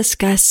I'd love to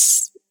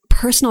discuss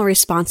personal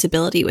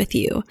responsibility with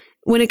you.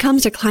 When it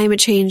comes to climate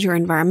change or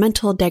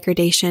environmental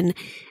degradation,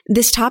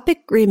 this topic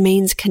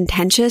remains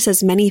contentious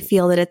as many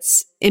feel that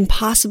it's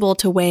impossible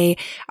to weigh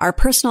our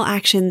personal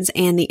actions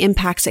and the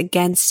impacts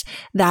against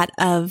that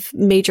of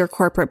major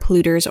corporate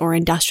polluters or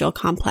industrial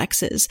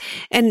complexes.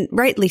 And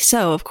rightly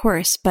so, of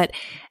course, but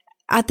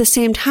at the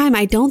same time,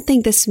 I don't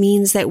think this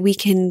means that we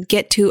can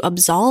get to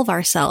absolve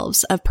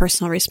ourselves of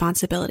personal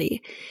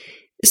responsibility.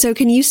 So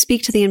can you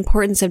speak to the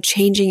importance of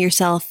changing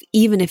yourself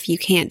even if you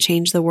can't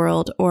change the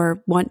world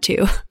or want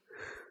to?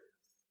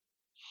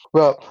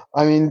 Well,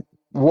 I mean,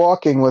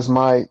 walking was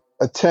my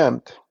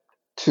attempt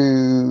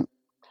to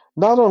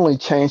not only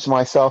change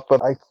myself,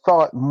 but I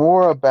thought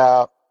more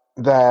about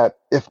that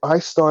if I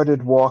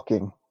started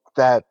walking,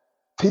 that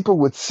people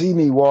would see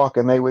me walk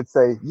and they would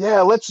say, yeah,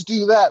 let's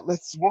do that.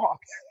 Let's walk.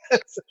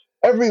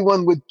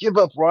 Everyone would give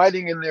up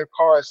riding in their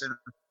cars, and,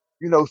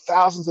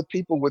 thousands of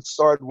people would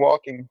start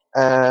walking,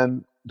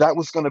 and that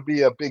was going to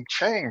be a big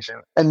change.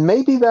 And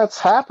maybe that's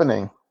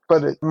happening,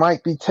 but it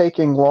might be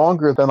taking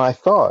longer than I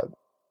thought.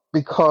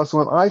 Because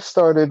when I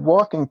started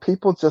walking,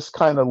 people just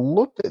kind of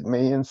looked at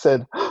me and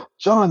said,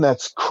 John,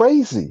 that's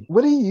crazy.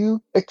 What do you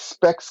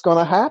expect's going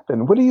to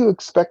happen? What do you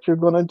expect you're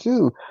going to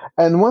do?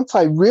 And once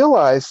I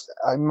realized,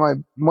 my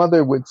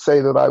mother would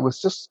say that I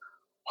was just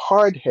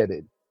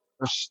hard-headed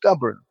or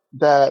stubborn,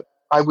 that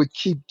I would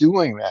keep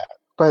doing that.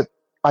 But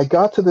I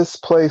got to this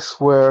place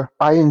where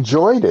I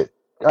enjoyed it.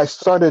 I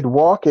started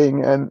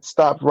walking and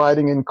stopped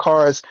riding in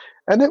cars,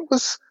 and it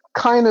was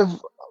kind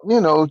of,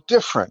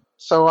 different.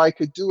 So I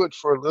could do it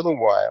for a little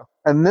while.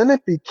 And then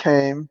it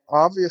became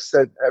obvious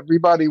that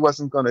everybody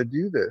wasn't going to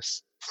do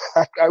this.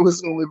 In fact, I was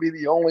going to be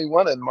the only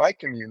one in my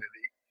community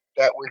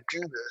that would do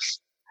this.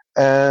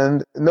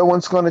 And no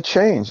one's going to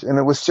change. And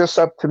it was just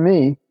up to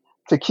me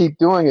to keep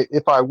doing it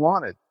if I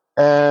wanted.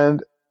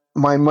 And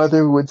my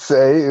mother would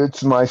say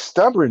it's my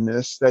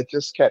stubbornness that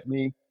just kept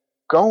me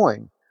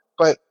going.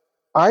 But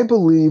I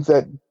believe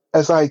that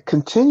as I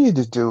continued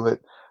to do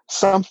it,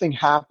 something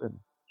happened.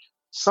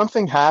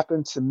 Something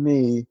happened to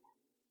me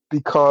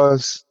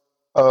because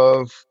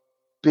of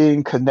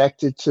being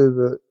connected to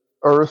the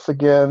earth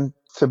again,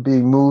 to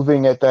be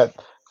moving at that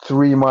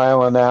 3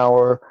 mile an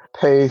hour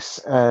pace.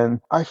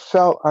 And I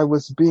felt I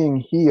was being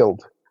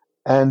healed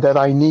and that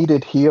I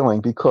needed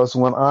healing, because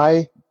when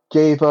I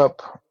gave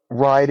up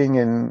riding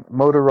in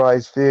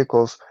motorized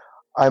vehicles,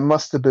 I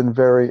must have been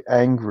very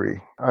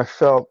angry. I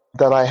felt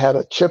that I had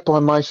a chip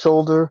on my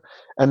shoulder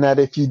and that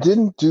if you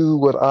didn't do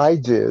what I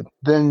did,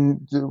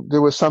 then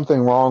there was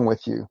something wrong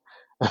with you.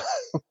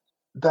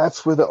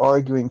 That's where the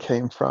arguing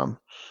came from.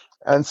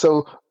 And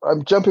so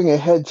I'm jumping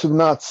ahead to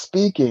not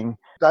speaking.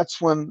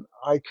 That's when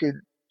I could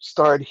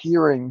start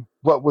hearing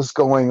what was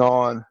going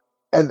on.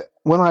 And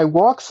when I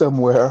walk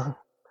somewhere,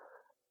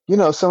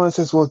 someone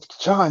says, well,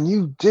 John,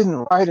 you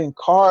didn't ride in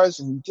cars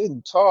and you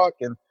didn't talk.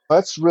 And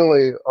that's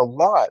really a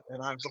lot.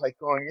 And I was like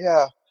going,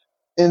 yeah.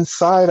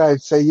 Inside,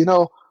 I'd say,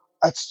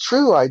 that's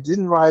true. I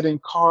didn't ride in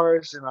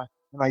cars and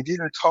I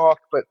didn't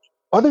talk, but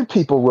other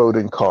people rode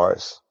in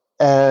cars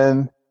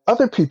and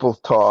other people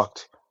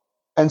talked.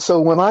 And so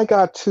when I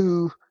got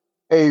to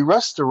a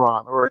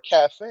restaurant or a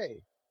cafe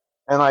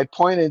and I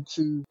pointed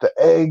to the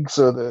eggs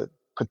or the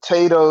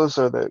potatoes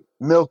or the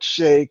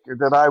milkshake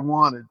that I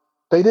wanted,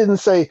 they didn't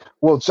say,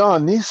 well,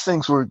 John, these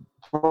things were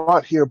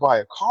brought here by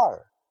a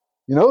car.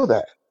 You know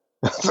that.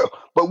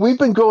 But we've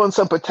been growing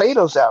some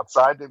potatoes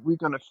outside that we're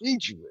going to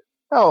feed you with.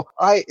 No,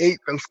 I ate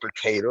those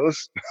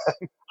potatoes.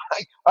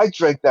 I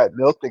drank that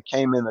milk that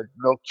came in a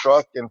milk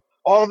truck and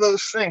all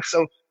those things.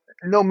 So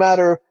no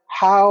matter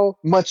how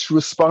much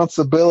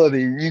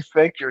responsibility you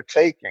think you're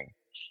taking,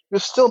 you're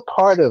still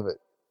part of it.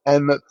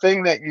 And the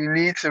thing that you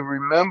need to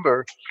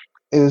remember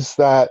is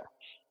that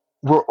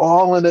we're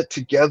all in it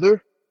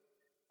together,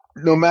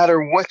 no matter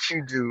what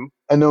you do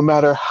and no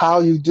matter how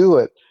you do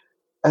it.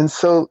 And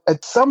so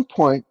at some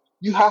point,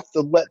 you have to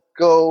let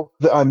go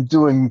that I'm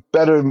doing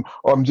better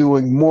or I'm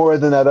doing more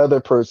than that other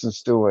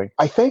person's doing.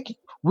 I think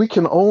we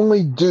can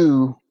only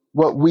do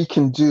what we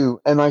can do.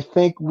 And I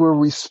think we're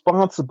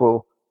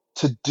responsible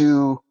to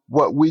do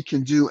what we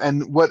can do.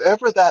 And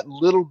whatever that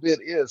little bit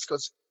is,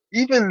 because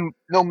even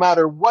no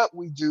matter what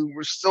we do,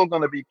 we're still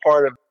going to be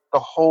part of the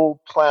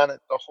whole planet,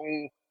 the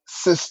whole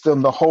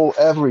system, the whole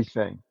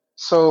everything.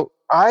 So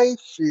I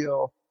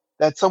feel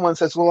that someone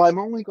says, well, I'm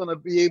only going to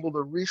be able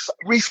to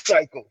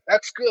recycle.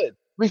 That's good.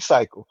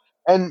 Recycle.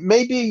 And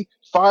maybe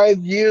 5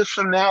 years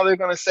from now, they're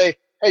going to say,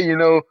 hey,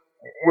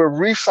 we're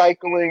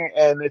recycling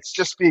and it's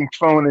just being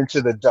thrown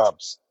into the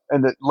dumps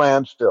and the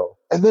landfill.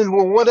 And then,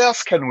 well, what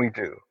else can we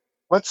do?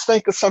 Let's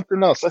think of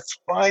something else. Let's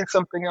find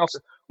something else.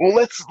 Well,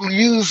 let's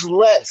use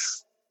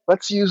less.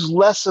 Let's use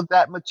less of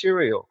that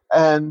material.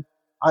 And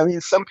I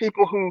mean, some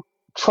people who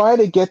try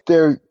to get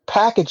their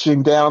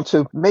packaging down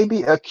to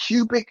maybe a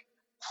cubic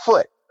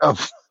foot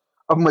of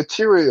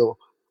material.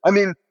 I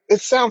mean,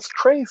 it sounds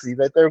crazy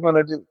that they're going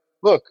to do,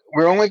 look,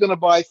 we're only going to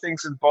buy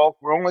things in bulk.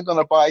 We're only going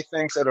to buy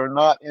things that are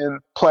not in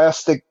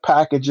plastic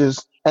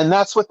packages. And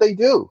that's what they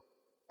do.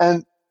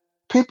 And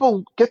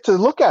people get to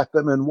look at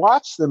them and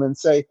watch them and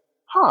say,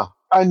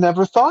 I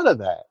never thought of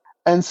that.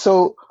 And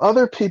so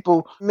other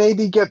people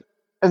maybe get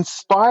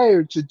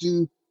inspired to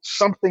do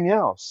something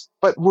else.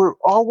 But we're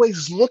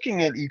always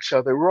looking at each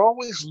other. We're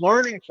always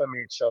learning from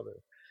each other.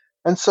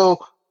 And so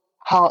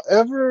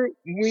however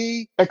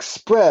we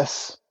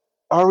express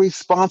our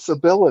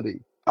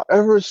responsibility,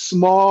 however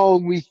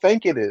small we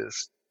think it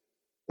is,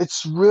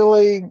 it's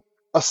really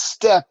a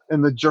step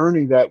in the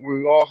journey that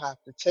we all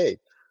have to take.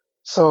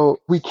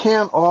 So we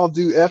can't all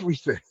do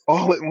everything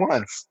all at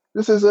once.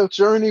 This is a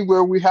journey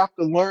where we have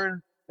to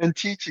learn and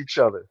teach each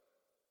other.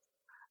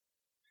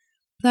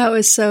 That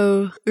was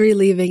so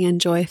relieving and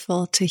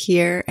joyful to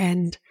hear.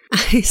 And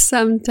I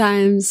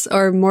sometimes,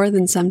 or more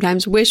than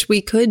sometimes, wish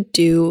we could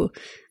do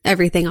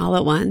everything all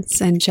at once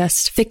and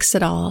just fix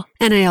it all.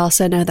 And I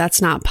also know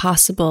that's not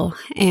possible.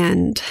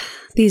 And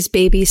these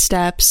baby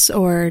steps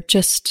or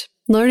just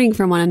learning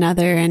from one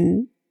another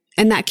and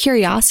that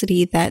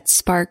curiosity that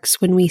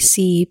sparks when we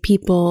see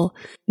people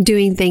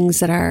doing things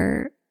that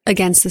are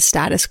against the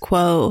status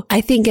quo,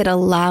 I think it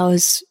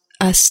allows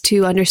us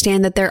to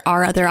understand that there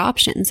are other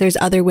options. There's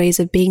other ways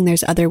of being.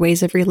 There's other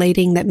ways of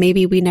relating that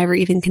maybe we never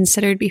even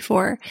considered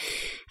before.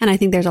 And I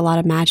think there's a lot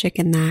of magic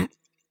in that.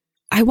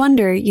 I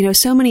wonder,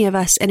 so many of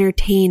us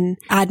entertain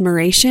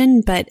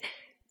admiration, but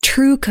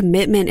true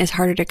commitment is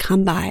harder to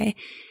come by.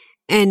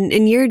 And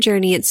in your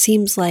journey, it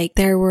seems like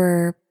there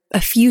were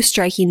a few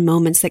striking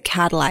moments that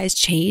catalyzed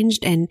change,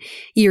 and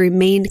you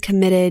remained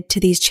committed to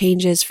these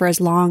changes for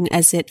as long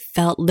as it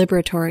felt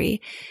liberatory.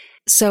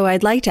 So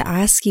I'd like to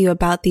ask you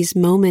about these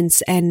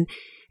moments and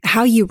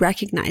how you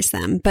recognize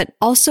them, but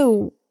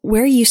also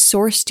where you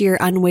sourced your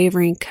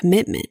unwavering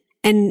commitment.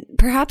 And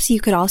perhaps you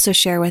could also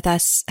share with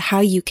us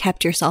how you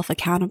kept yourself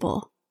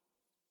accountable.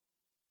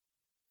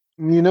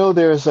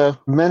 There's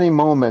many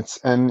moments,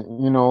 and,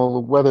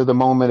 whether the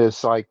moment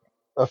is like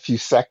a few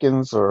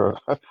seconds or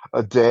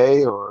a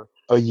day or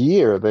a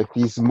year, that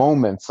these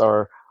moments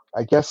are,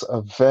 I guess,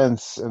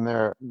 events, and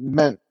they're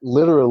meant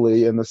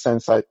literally in the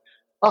sense that,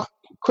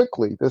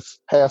 quickly, this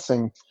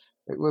passing,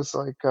 it was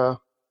like,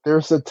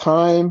 there's a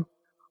time,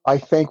 I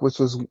think, which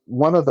was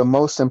one of the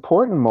most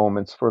important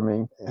moments for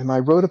me. And I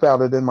wrote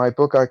about it in my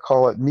book. I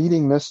call it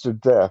Meeting Mr.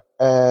 Death.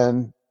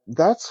 And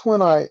that's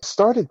when I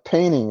started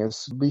painting.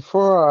 Is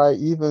before I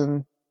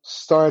even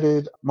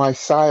started my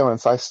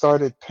silence, I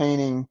started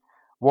painting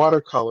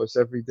watercolors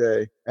every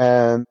day.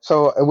 And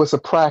so it was a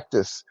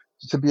practice.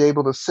 to be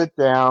able to sit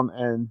down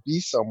and be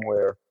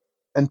somewhere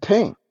and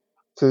paint,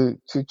 to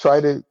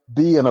try to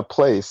be in a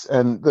place.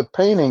 And the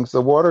paintings,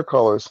 the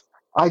watercolors,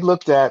 I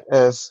looked at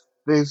as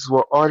these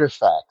were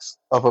artifacts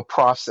of a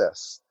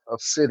process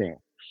of sitting.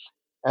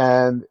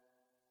 And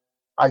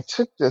I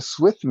took this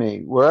with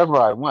me wherever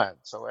I went.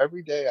 So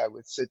every day I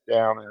would sit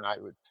down and I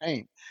would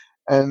paint.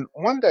 And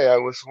one day I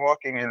was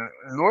walking in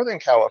Northern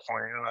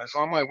California, and I was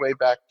on my way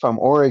back from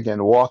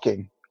Oregon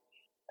walking,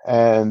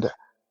 and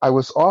I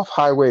was off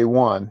Highway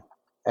 1,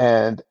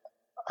 and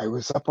I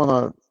was up on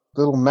a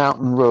little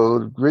mountain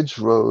road, ridge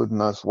road,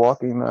 and I was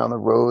walking down the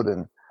road,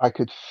 and I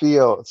could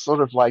feel, sort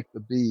of like the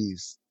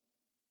bees,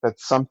 that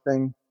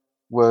something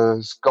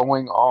was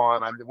going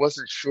on. I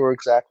wasn't sure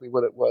exactly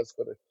what it was,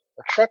 but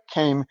a truck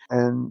came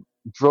and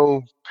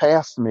drove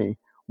past me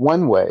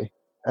one way,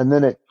 and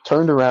then it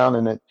turned around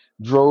and it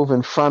drove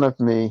in front of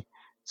me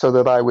so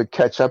that I would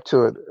catch up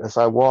to it as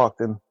I walked.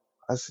 And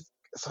as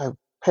I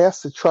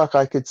passed the truck,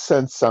 I could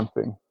sense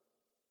something.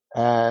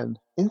 And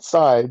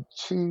inside,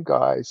 two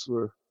guys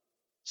were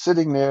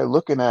sitting there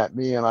looking at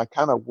me, and I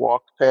kind of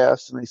walked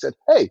past, and they said,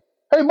 hey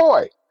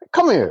boy,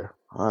 come here.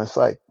 I was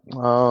like,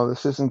 oh,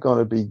 this isn't going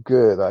to be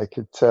good, I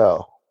could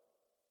tell.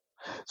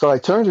 So I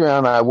turned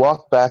around and I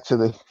walked back to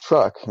the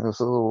truck. It was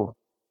a little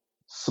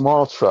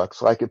small truck,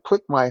 so I could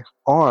put my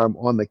arm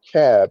on the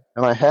cab,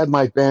 and I had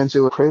my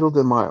banjo cradled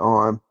in my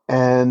arm,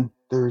 and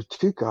there were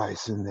two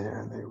guys in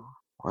there, and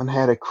one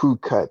had a crew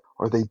cut,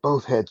 or they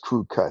both had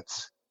crew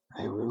cuts.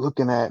 They were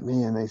looking at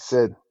me, and they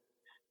said,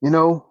 you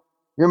know,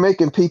 you're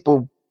making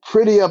people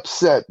pretty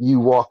upset, you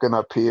walking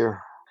up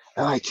here.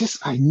 And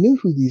I knew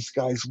who these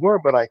guys were,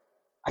 but I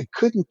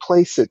couldn't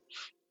place it.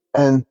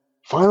 And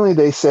finally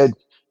they said,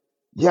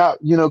 yeah,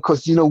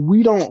 because,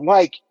 we don't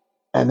like,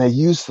 and they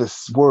used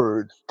this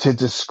word to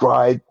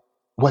describe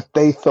what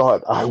they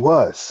thought I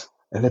was.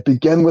 And it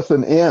began with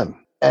an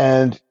M.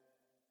 And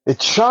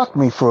it shocked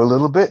me for a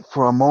little bit,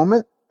 for a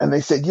moment. And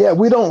they said, yeah,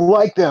 we don't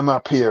like them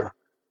up here.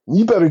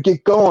 You better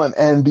get going.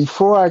 And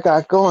before I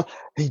got going,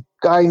 a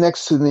guy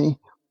next to me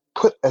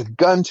put a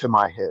gun to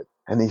my head.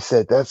 And he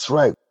said, that's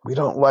right, we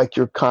don't like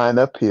your kind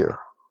up here.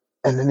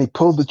 And then he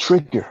pulled the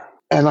trigger.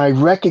 And I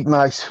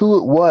recognized who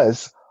it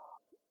was.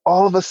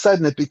 All of a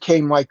sudden, it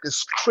became like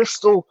this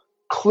crystal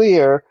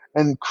clear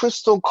and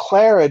crystal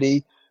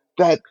clarity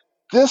that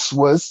this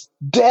was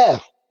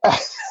death.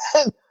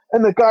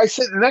 And the guy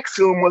sitting next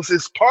to him was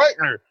his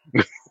partner.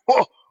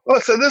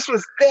 So this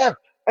was death.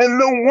 And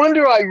no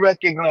wonder I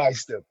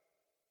recognized him.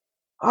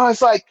 I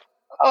was like,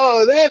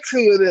 oh, that's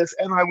who it is.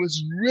 And I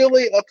was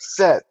really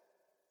upset.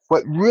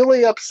 What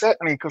really upset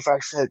me, because I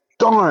said,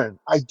 darn,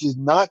 I did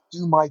not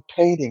do my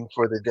painting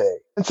for the day.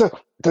 And so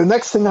the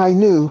next thing I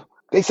knew,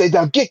 they said,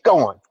 now get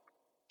going,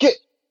 get.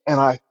 And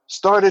I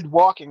started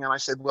walking, and I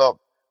said, well,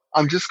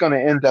 I'm just going to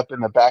end up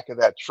in the back of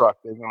that truck.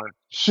 They're going to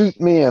shoot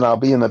me, and I'll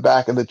be in the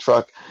back of the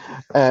truck.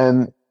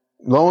 And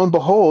lo and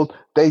behold,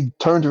 they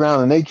turned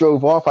around and they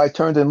drove off. I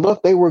turned and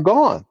looked, they were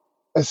gone.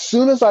 As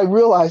soon as I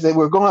realized they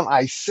were gone,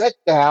 I sat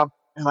down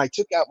and I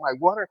took out my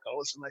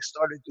watercolors and I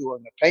started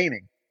doing a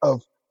painting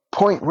of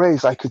Point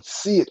Reyes. I could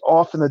see it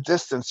off in the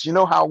distance. You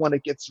know how when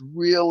it gets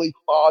really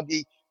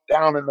foggy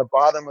down in the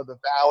bottom of the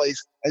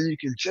valleys and you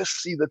can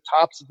just see the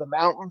tops of the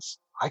mountains?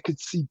 I could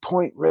see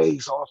Point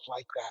Reyes off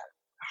like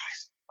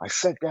that. I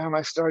sat down,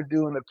 I started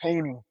doing the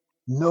painting.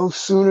 No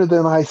sooner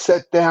than I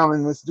sat down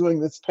and was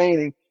doing this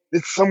painting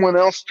that someone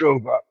else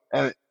drove up.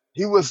 And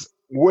he was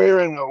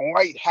wearing a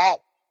white hat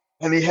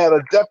and he had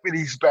a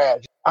deputy's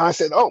badge. I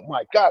said, oh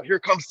my God, here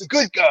comes the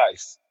good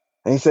guys.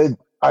 And he said,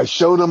 I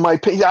showed him my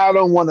painting. I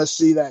don't want to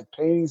see that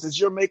painting. He says,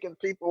 you're making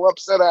people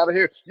upset out of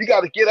here. You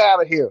got to get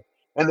out of here.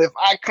 And if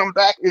I come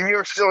back and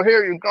you're still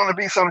here, you're going to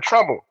be some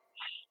trouble.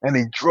 And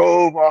he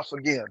drove off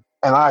again.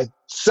 And I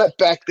sat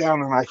back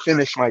down and I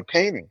finished my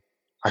painting.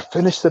 I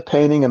finished the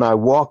painting and I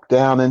walked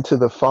down into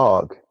the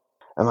fog.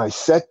 And I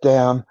sat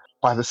down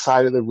by the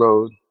side of the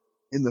road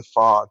in the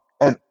fog.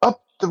 And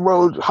up the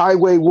road,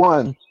 Highway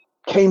 1,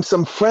 came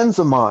some friends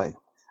of mine.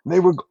 They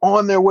were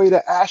on their way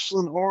to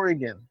Ashland,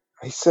 Oregon.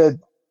 I said,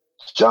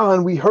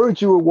 John, we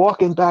heard you were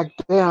walking back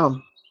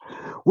down.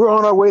 We're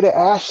on our way to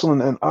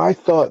Ashland. And I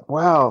thought,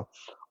 wow,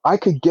 I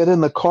could get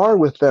in the car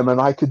with them and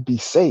I could be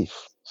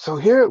safe. So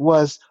here it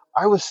was.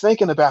 I was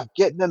thinking about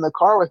getting in the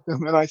car with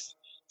them. And I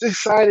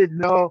decided,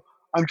 no,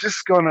 I'm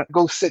just going to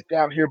go sit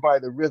down here by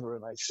the river.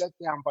 And I sat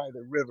down by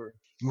the river.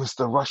 It was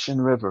the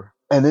Russian River.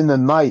 And in the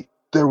night,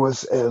 there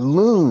was a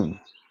loon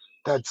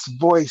that's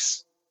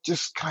voice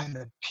just kind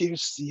of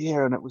pierced the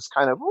air. And it was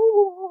kind of,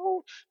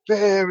 ooh,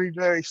 very,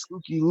 very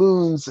spooky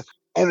loons.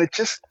 And it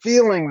just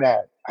feeling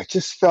that, I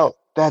just felt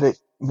that it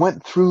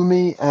went through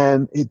me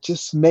and it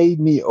just made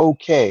me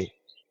okay.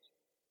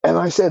 And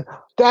I said,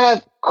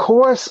 of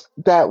course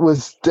that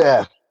was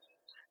death.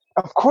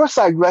 Of course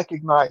I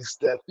recognize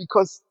death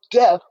because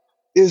death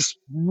is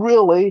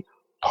really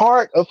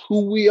part of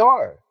who we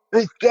are.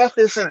 If death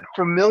isn't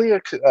familiar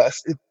to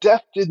us, if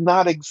death did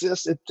not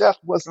exist, if death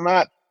was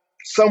not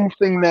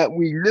something that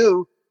we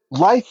knew,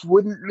 life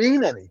wouldn't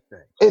mean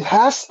anything. It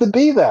has to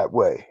be that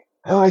way.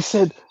 And I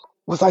said,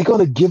 Was I going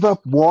to give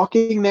up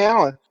walking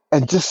now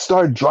and just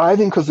start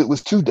driving because it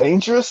was too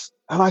dangerous?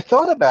 And I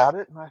thought about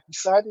it and I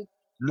decided,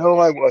 no,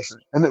 I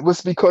wasn't. And it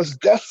was because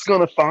death's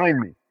going to find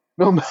me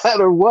no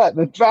matter what.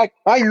 In fact,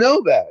 I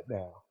know that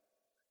now.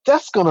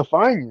 Death's going to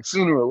find you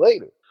sooner or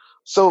later.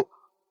 So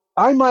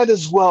I might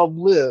as well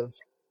live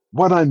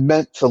what I'm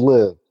meant to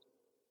live,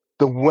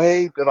 the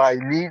way that I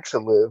need to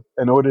live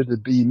in order to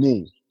be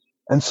me.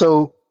 And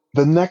so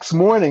the next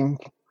morning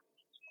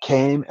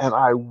came and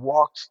I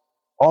walked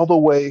all the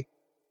way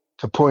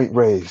to Point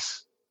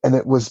Reyes. And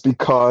it was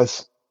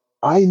because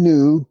I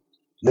knew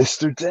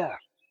Mr. Death.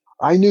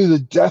 I knew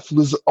that death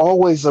was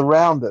always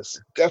around us.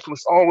 Death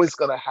was always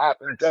going to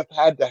happen. Death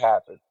had to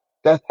happen.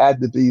 Death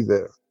had to be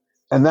there.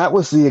 And that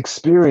was the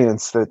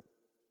experience that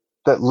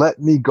let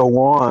me go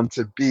on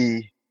to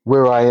be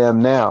where I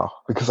am now.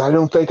 Because I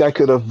don't think I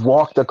could have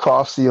walked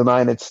across the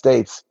United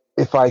States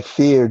if I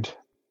feared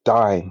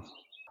dying.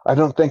 I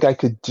don't think I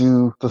could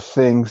do the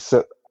things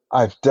that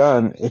I've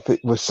done if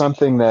it was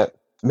something that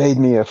made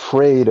me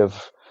afraid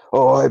of,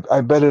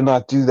 I better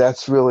not do that.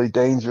 That's really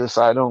dangerous.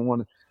 I don't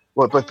want to.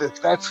 Well, but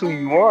if that's who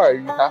you are,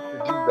 you have to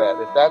do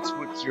that. If that's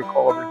what you're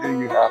called to do,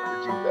 you have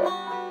to do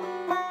that.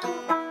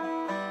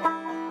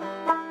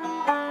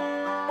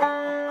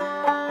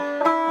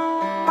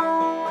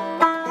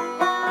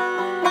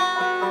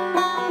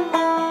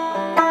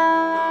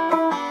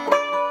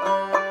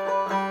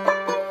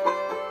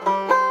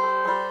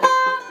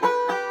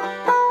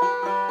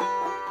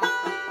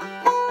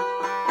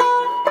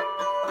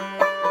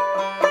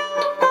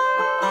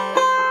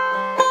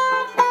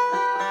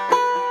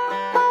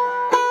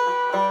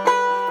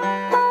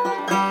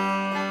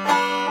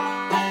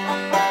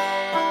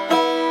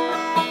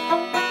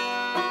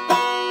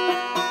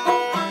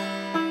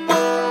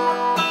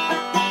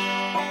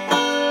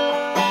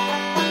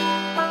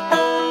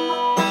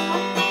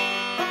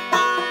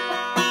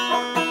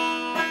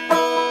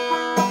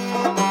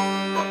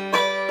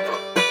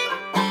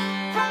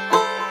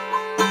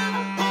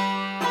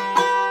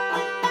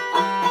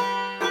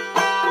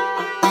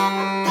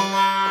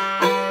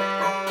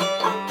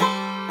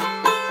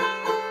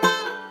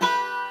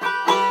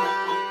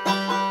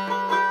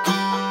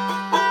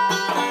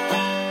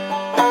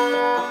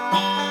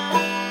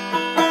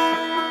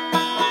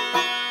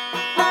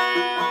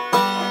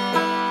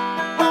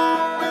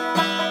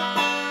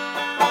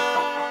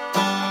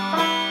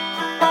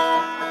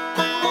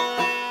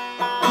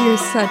 You're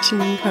such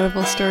an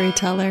incredible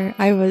storyteller.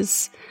 I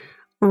was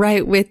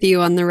right with you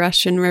on the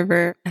Russian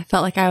River. I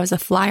felt like I was a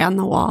fly on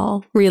the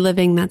wall,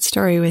 reliving that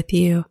story with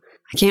you.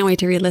 I can't wait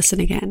to re-listen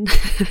again.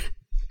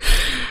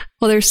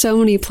 Well, there's so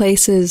many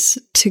places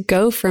to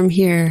go from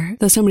here.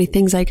 There's so many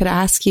things I could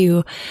ask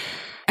you.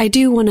 I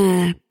do want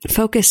to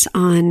focus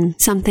on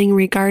something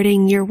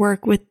regarding your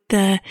work with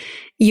the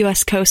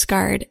U.S. Coast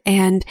Guard.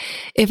 And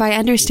if I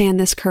understand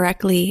this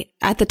correctly,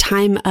 at the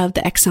time of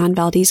the Exxon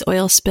Valdez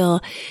oil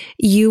spill,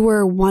 you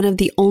were one of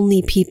the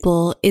only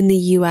people in the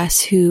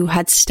U.S. who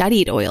had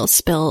studied oil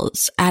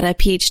spills at a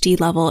PhD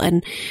level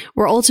and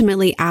were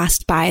ultimately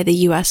asked by the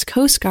U.S.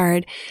 Coast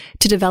Guard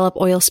to develop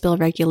oil spill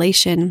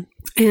regulation.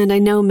 And I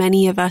know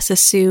many of us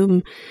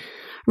assume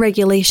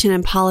regulation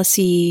and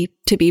policy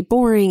to be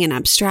boring and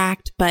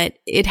abstract, but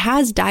it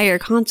has dire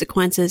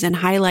consequences and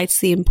highlights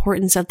the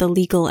importance of the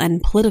legal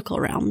and political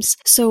realms.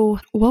 So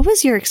what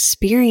was your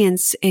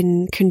experience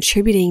in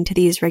contributing to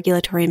these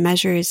regulatory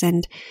measures?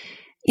 And,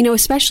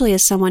 especially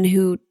as someone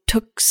who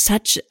took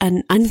such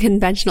an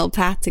unconventional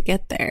path to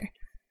get there.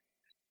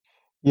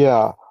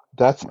 Yeah,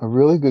 that's a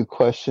really good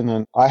question.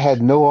 And I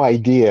had no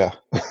idea.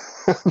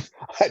 I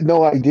had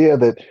no idea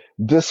that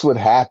this would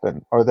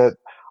happen or that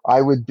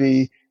I would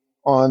be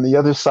on the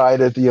other side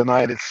of the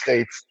United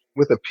States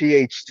with a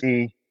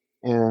PhD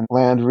in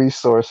land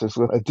resources,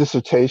 with a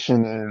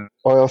dissertation in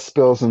oil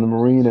spills in the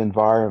marine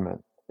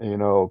environment,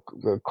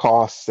 the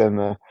costs and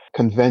the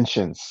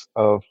conventions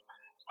of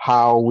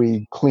how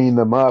we clean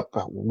them up,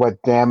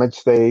 what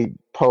damage they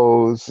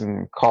pose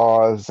and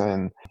cause,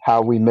 and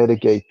how we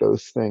mitigate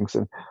those things.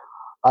 And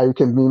I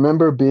can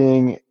remember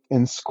being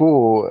in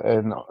school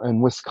in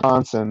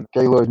Wisconsin,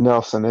 Gaylord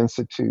Nelson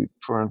Institute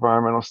for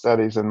Environmental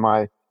Studies, and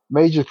my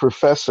major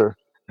professor,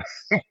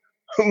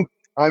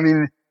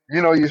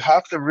 you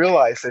have to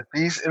realize that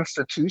these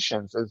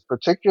institutions,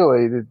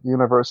 particularly the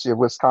University of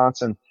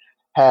Wisconsin,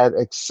 had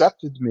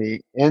accepted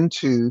me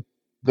into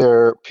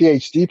their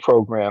PhD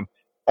program,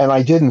 and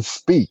I didn't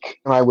speak.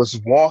 And I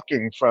was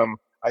walking from,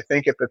 I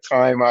think at the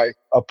time I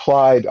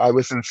applied, I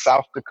was in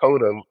South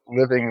Dakota,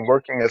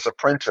 working as a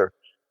printer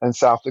in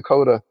South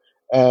Dakota,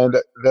 and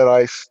that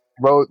I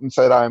wrote and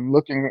said, I'm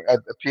looking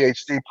at the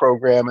PhD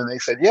program, and they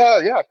said,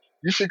 yeah,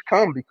 you should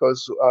come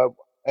because,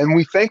 and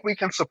we think we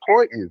can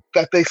support you.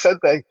 That they said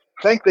they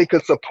think they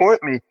could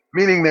support me,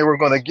 meaning they were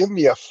going to give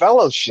me a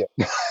fellowship.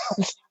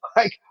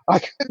 I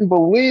couldn't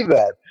believe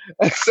that.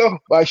 And so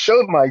I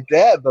showed my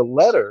dad the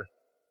letter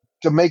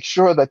to make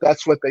sure that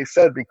that's what they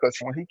said, because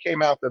when he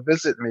came out to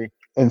visit me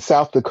in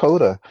South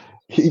Dakota,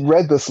 he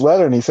read this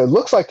letter and he said,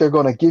 looks like they're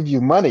going to give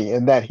you money.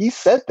 And that he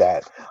said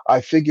that,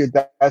 I figured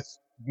that's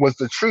was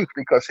the truth,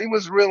 because he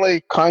was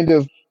really kind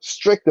of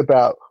strict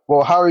about,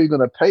 well, how are you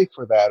going to pay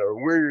for that, or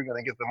where are you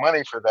going to get the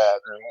money for that,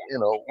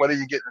 and what are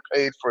you getting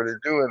paid for to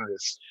doing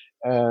this?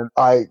 And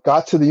I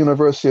got to the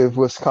University of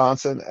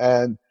Wisconsin,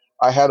 and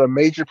I had a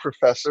major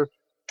professor.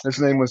 His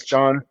name was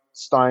John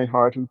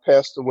Steinhardt, who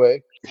passed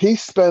away. He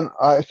spent,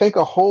 I think,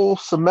 a whole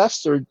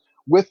semester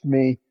with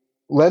me,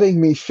 letting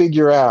me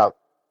figure out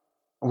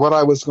what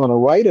I was going to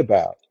write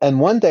about. And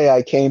one day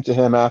I came to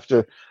him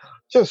after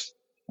just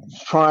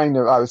I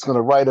was going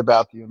to write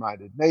about the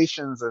United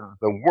Nations and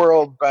the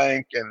World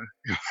Bank, and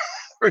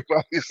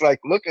everybody's like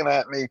looking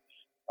at me.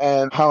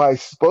 And how I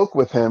spoke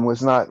with him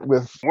was not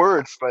with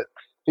words, but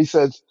he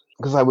said,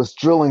 because I was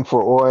drilling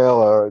for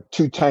oil, or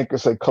two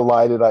tankers had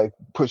collided. I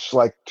pushed,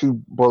 like,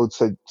 two boats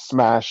had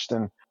smashed,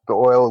 and the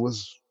oil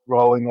was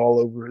rolling all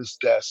over his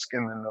desk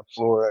and then the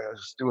floor. I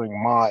was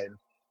doing mine.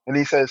 And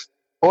he says,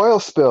 oil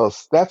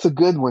spills, that's a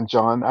good one,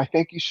 John. I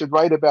think you should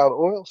write about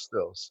oil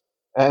spills.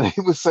 And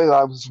he would say,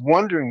 I was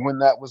wondering when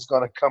that was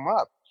going to come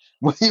up,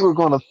 when you were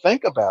going to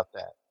think about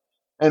that.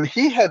 And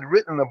he had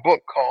written a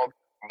book called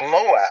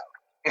Blowout,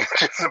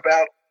 which is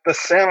about the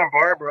Santa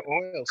Barbara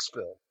oil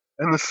spill.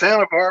 And the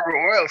Santa Barbara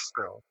oil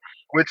spill,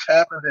 which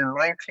happened in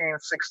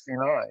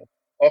 1969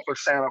 off of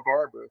Santa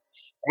Barbara,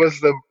 was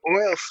the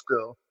oil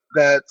spill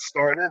that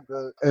started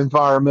the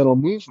environmental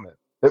movement.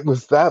 It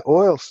was that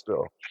oil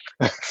spill.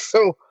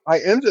 So I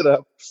ended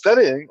up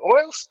studying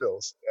oil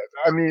spills.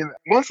 I mean,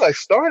 once I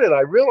started,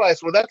 I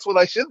realized, well, that's what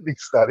I should be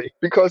studying,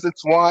 because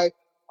it's why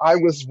I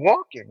was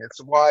walking.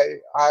 It's why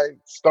I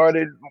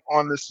started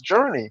on this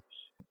journey.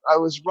 I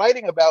was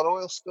writing about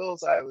oil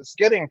spills. I was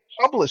getting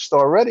published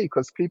already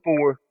because people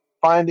were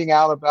finding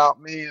out about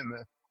me, and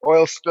the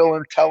Oil Spill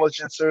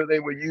Intelligencer, they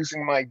were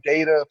using my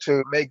data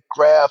to make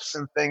graphs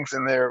and things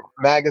in their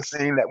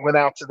magazine that went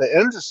out to the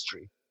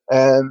industry.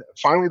 And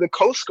finally, the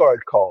Coast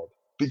Guard called,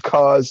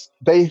 because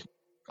they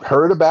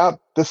heard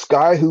about this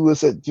guy who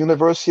was at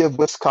University of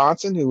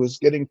Wisconsin who was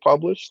getting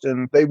published,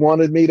 and they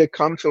wanted me to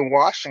come to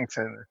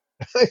Washington.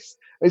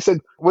 They said,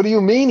 what do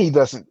you mean he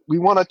doesn't? We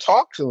want to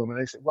talk to him.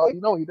 And they said, well,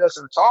 he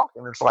doesn't talk.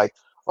 And it's like,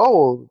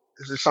 oh,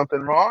 is there something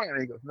wrong? And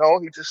he goes, no,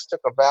 he just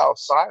took a vow of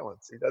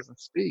silence. He doesn't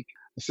speak.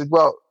 I said,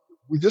 well,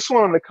 we just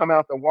want him to come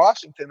out to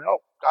Washington. Oh,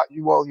 God,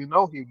 he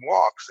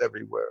walks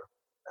everywhere.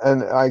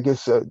 And I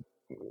guess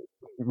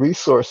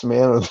resource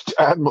man or the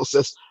admiral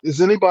says,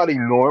 is anybody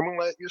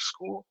normal at your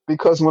school?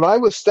 Because when I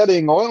was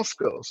studying oil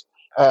spills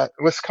at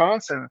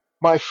Wisconsin,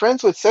 my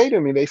friends would say to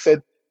me, they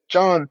said,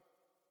 John,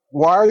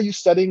 why are you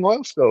studying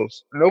oil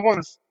spills? No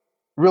one's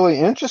really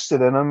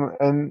interested in them,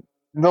 and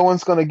no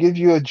one's going to give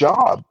you a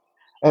job.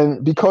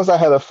 And because I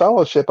had a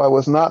fellowship, I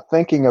was not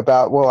thinking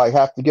about, well, I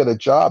have to get a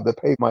job to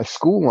pay my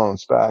school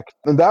loans back.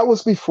 And that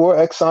was before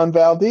Exxon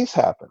Valdez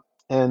happened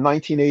in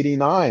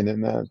 1989.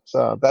 And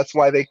that's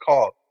why they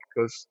called,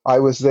 because I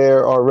was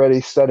there already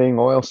studying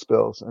oil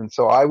spills. And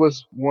so I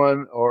was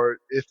one, or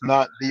if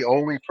not the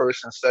only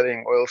person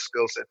studying oil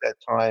spills at that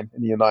time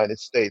in the United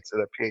States at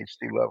a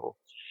PhD level.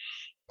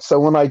 So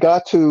when I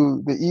got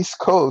to the East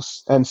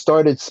Coast and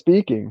started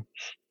speaking,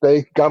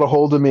 they got a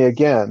hold of me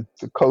again,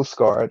 the Coast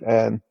Guard,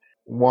 and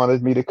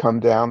wanted me to come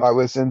down. I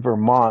was in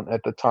Vermont at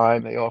the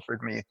time. They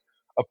offered me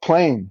a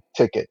plane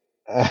ticket.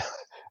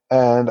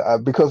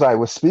 And because I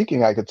was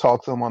speaking, I could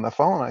talk to them on the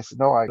phone. I said,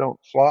 no, I don't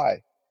fly.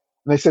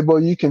 And they said,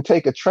 well, you can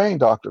take a train,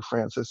 Dr.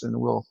 Francis, and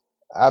we'll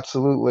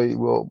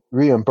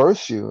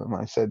reimburse you. And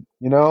I said,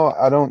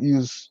 I don't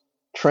use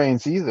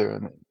trains either.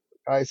 And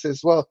I says,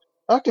 well,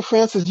 Dr.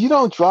 Francis, you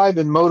don't drive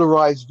in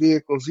motorized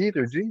vehicles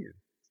either, do you?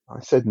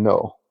 I said,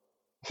 no.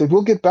 He said,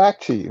 we'll get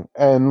back to you.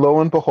 And lo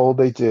and behold,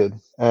 they did.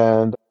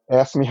 And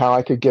asked me how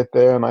I could get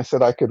there. And I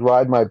said, I could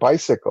ride my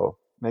bicycle.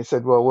 And they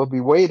said, well, we'll be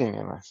waiting.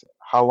 And I said,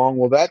 how long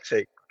will that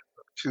take?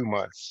 2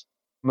 months.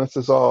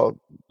 Mrs. all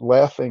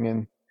laughing,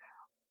 and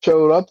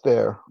showed up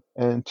there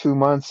in 2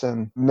 months.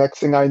 And next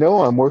thing I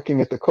know, I'm working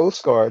at the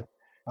Coast Guard.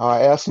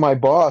 I asked my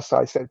boss,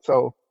 I said,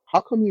 so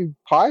how come you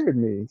hired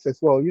me? He says,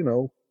 well,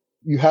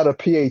 you had a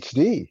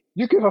PhD.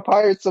 You could have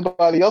hired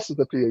somebody else with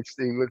a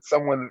PhD, with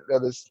someone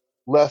that is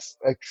less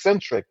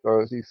eccentric.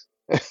 Or he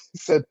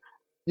said,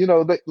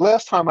 the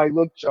last time I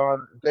looked,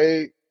 John,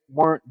 they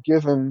weren't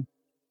giving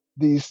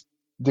these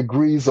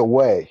degrees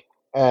away.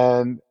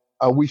 And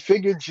we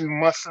figured you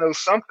must know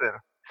something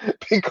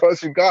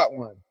because you got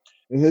one.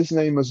 And his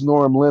name is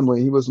Norm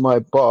Lindley. He was my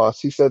boss.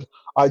 He said,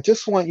 I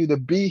just want you to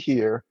be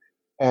here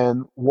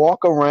and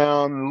walk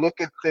around, look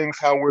at things,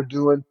 how we're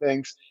doing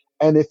things.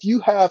 And if you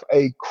have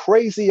a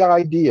crazy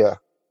idea,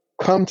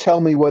 come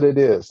tell me what it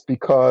is,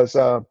 because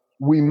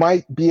we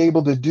might be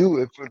able to do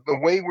it for the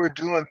way we're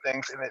doing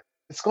things. And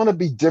it's going to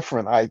be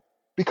different.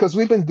 Because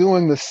we've been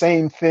doing the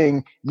same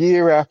thing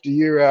year after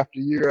year after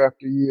year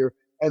after year.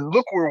 And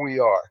look where we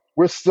are.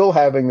 We're still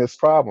having this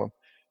problem.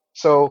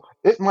 So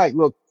it might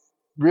look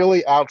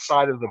really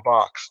outside of the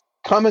box.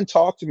 Come and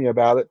talk to me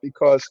about it,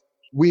 because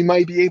we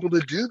might be able to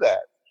do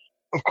that.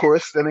 Of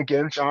course, then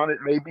again, John, it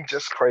may be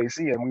just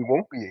crazy and we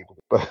won't be able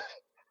to. But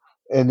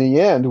in the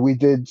end, we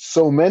did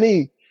so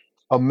many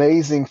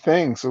amazing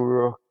things. We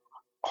were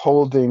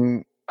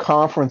holding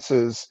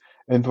conferences,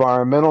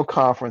 environmental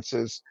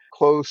conferences,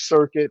 closed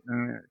circuit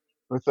and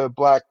with the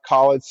Black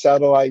College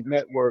Satellite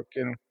Network.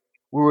 And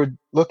we were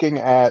looking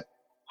at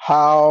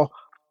how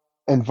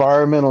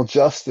environmental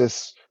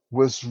justice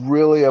was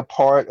really a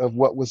part of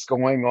what was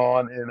going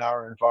on in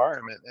our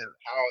environment and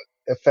how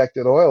it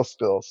affected oil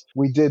spills.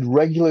 We did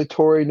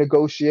regulatory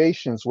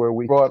negotiations where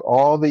we brought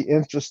all the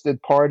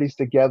interested parties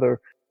together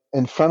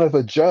in front of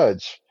a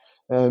judge,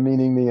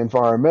 meaning the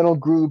environmental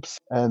groups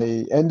and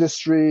the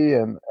industry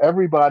and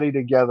everybody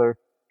together.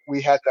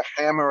 We had to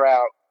hammer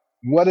out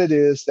what it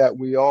is that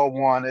we all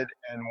wanted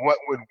and what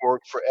would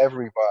work for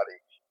everybody.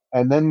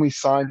 And then we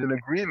signed an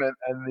agreement,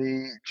 and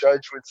the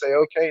judge would say,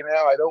 okay,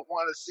 now I don't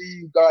want to see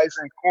you guys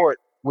in court,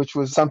 which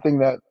was something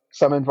that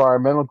some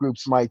environmental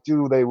groups might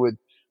do. They would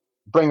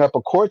bring up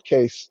a court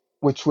case,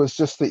 which was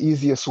just the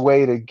easiest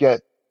way to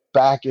get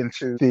back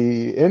into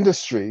the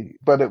industry.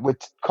 But it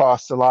would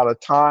cost a lot of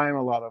time,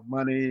 a lot of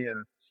money,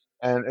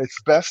 and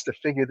it's best to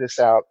figure this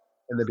out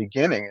in the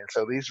beginning. And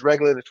so these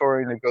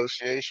regulatory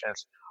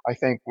negotiations, I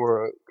think,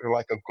 were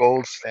like a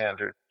gold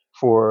standard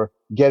for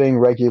getting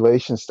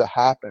regulations to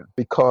happen,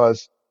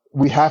 because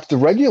we have to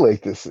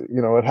regulate this.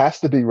 It has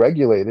to be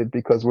regulated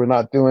because we're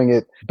not doing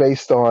it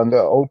based on the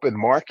open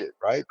market,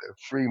 right? The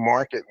free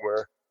market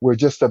where we're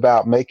just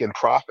about making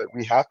profit.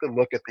 We have to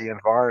look at the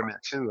environment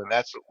too. And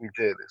that's what we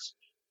did. Is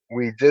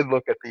we did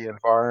look at the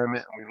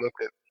environment, and we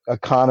looked at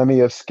economy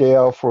of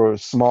scale for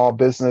small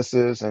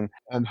businesses and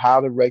how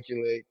to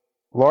regulate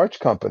large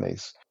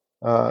companies.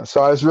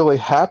 So I was really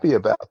happy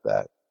about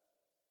that.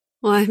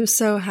 Well, I'm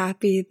so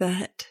happy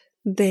that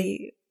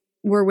they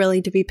were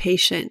willing to be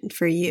patient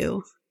for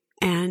you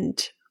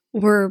and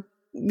were,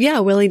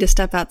 willing to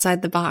step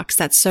outside the box.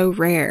 That's so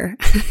rare.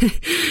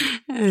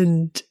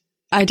 And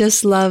I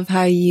just love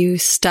how you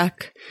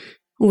stuck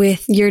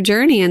with your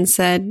journey and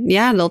said,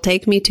 it'll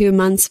take me 2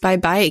 months by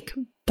bike,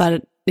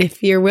 but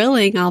if you're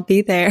willing, I'll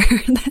be there.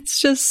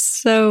 That's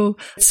just so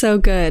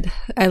good.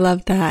 I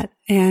love that.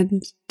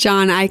 And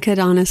John, I could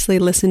honestly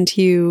listen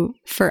to you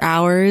for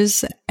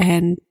hours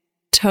and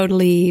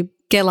totally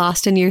get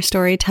lost in your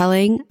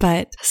storytelling.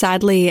 But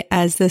sadly,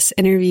 as this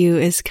interview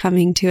is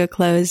coming to a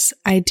close,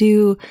 I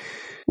do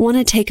want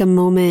to take a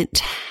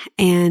moment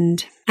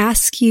and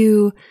ask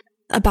you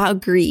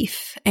about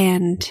grief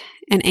and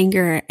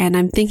anger. And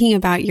I'm thinking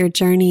about your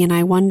journey, and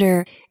I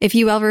wonder if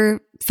you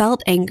ever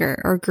felt anger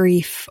or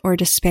grief or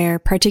despair,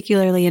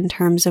 particularly in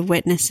terms of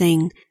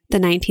witnessing the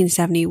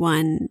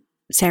 1971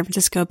 San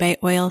Francisco Bay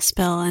oil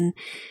spill. And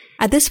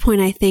at this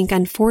point, I think,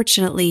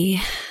 unfortunately,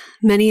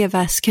 many of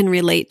us can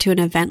relate to an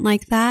event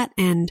like that,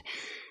 and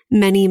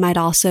many might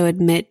also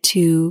admit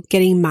to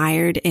getting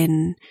mired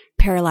in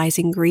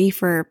paralyzing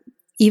grief or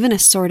even a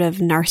sort of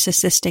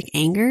narcissistic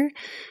anger,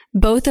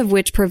 both of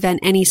which prevent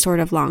any sort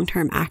of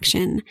long-term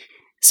action.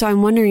 So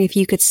I'm wondering if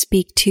you could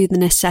speak to the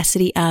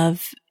necessity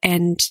of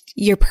and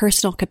your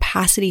personal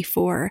capacity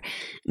for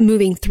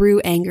moving through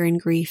anger and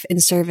grief in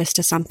service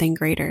to something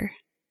greater.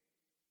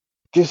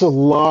 There's a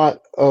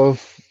lot of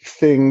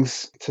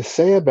things to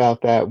say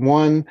about that.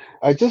 One,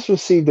 I just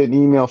received an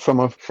email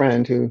from a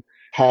friend who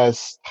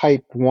has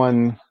type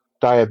 1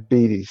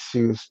 diabetes.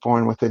 He was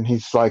born with it. And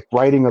he's like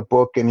writing a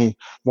book, and he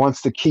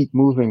wants to keep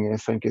moving. I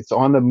think it's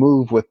On the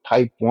Move with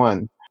Type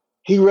 1.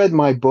 He read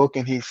my book,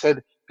 and he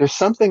said, there's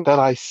something that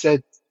I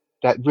said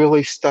that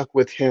really stuck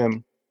with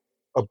him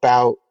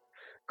about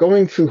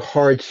going through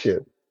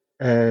hardship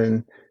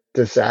and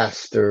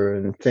disaster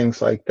and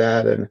things like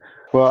that. And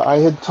well, I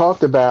had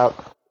talked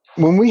about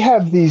when we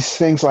have these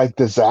things like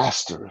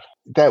disaster,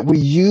 that we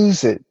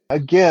use it.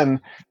 Again,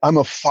 I'm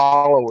a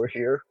follower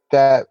here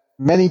that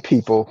many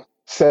people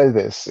say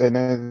this,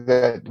 and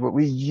that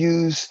we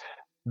use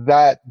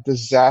that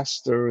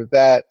disaster,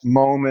 that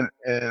moment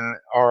in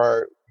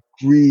our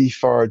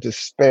grief, our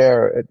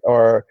despair,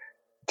 or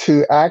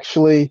to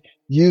actually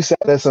use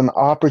that as an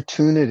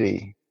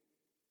opportunity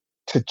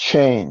to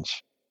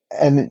change.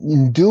 And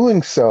in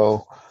doing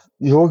so,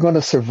 you're going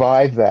to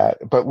survive that,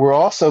 but we're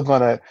also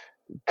going to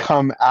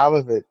come out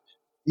of it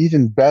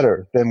even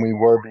better than we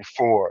were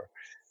before.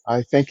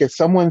 I think if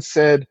someone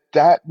said,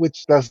 that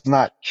which does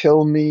not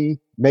kill me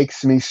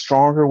makes me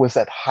stronger, was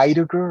that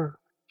Heidegger?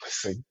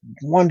 It's like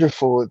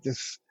wonderful.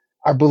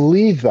 I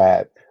believe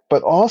that,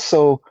 but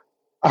also,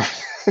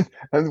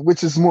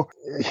 which is more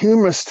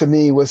humorous to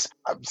me, was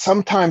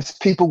sometimes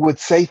people would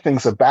say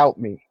things about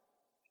me,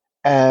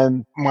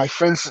 and my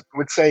friends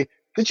would say,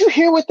 did you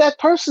hear what that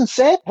person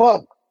said?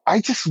 Well, I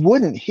just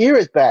wouldn't hear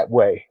it that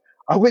way.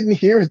 I wouldn't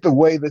hear it the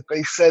way that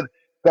they said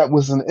that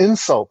was an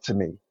insult to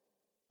me.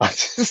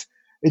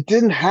 It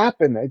didn't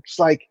happen. It's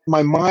like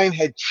my mind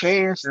had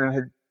changed, and it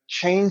had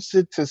changed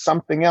it to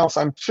something else.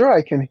 I'm sure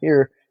I can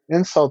hear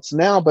insults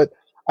now, but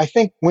I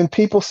think when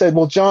people said,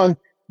 well, John,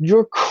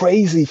 you're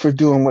crazy for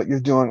doing what you're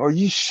doing, or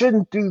you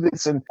shouldn't do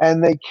this,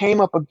 and they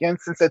came up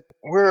against and said,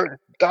 we're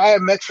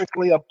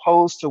diametrically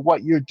opposed to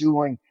what you're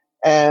doing,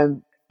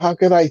 and how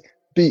could I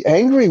be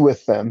angry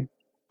with them?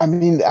 I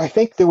mean, I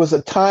think there was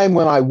a time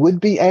when I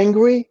would be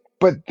angry,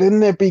 but then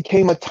there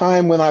became a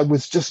time when I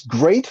was just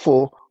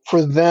grateful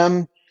for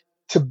them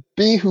to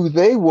be who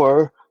they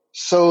were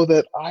so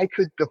that I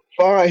could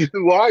define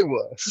who I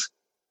was,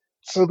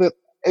 so that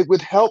it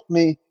would help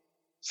me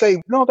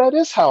say, no, that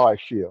is how I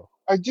feel.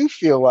 I do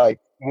feel like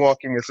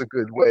walking is a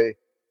good way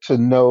to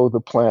know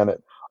the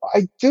planet.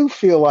 I do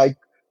feel like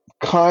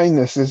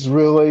kindness is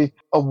really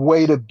a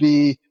way to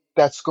be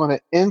that's going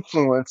to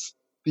influence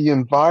the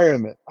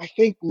environment. I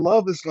think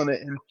love is going to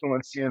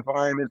influence the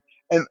environment.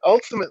 And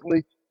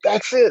ultimately,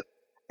 that's it.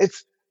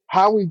 It's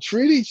how we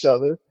treat each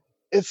other.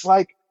 It's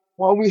like,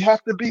 well, we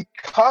have to be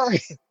kind.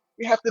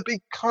 We have to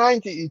be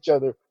kind to each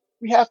other.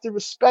 We have to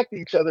respect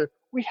each other.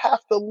 We have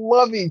to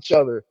love each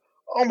other.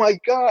 Oh my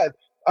God.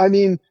 I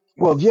mean,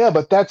 well, yeah,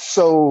 but that's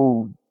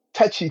so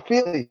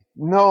touchy-feely.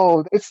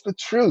 No, it's the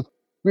truth.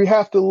 We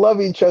have to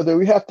love each other.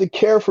 We have to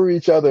care for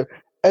each other.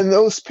 And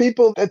those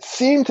people that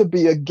seem to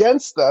be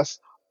against us,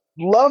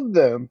 love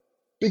them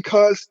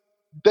because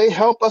they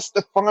help us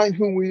define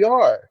who we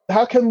are.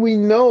 How can we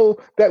know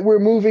that we're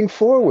moving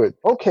forward?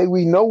 Okay,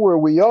 we know where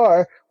we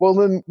are. Well,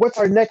 then what's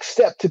our next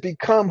step to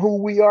become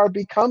who we are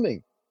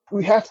becoming?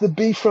 We have to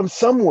be from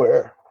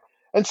somewhere.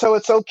 And so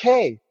it's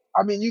okay.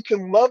 I mean, you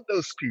can love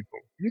those people.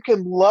 You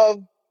can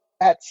love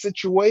that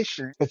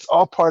situation. It's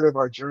all part of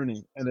our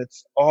journey, and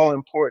it's all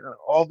important,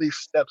 all these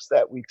steps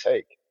that we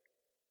take.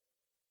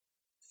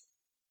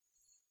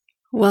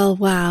 Well,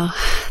 wow.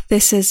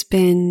 This has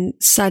been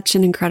such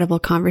an incredible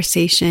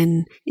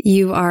conversation.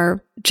 You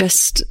are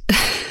just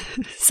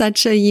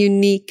such a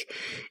unique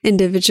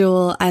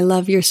individual. I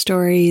love your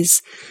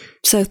stories.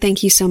 So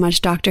thank you so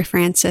much, Dr.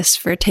 Francis,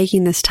 for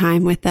taking this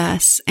time with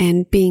us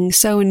and being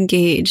so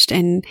engaged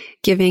and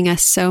giving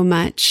us so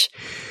much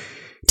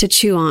to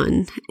chew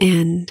on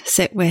and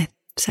sit with.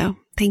 So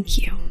thank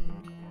you.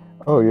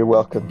 Oh, you're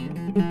welcome.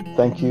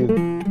 Thank you.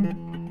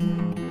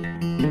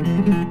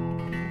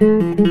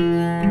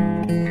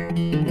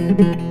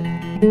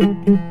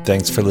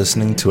 Thanks for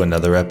listening to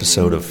another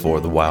episode of For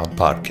the Wild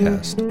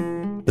podcast.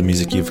 The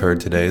music you've heard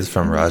today is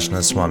from Rajna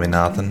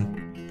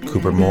Swaminathan,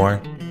 Cooper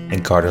Moore,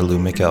 and Carter Lou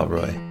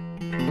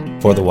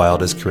McElroy. For the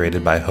Wild is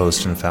created by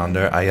host and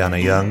founder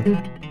Ayana Young,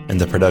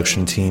 and the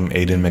production team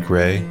Aidan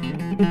McRae,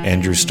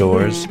 Andrew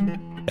Storrs,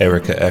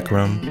 Erica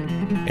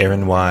Ekram,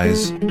 Aaron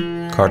Wise,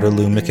 Carter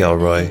Lou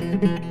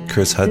McElroy,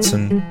 Chris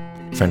Hudson,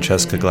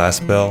 Francesca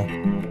Glassbell,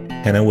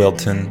 Hannah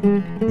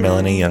Wilton,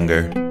 Melanie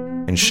Younger,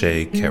 and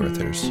Shay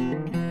Carruthers.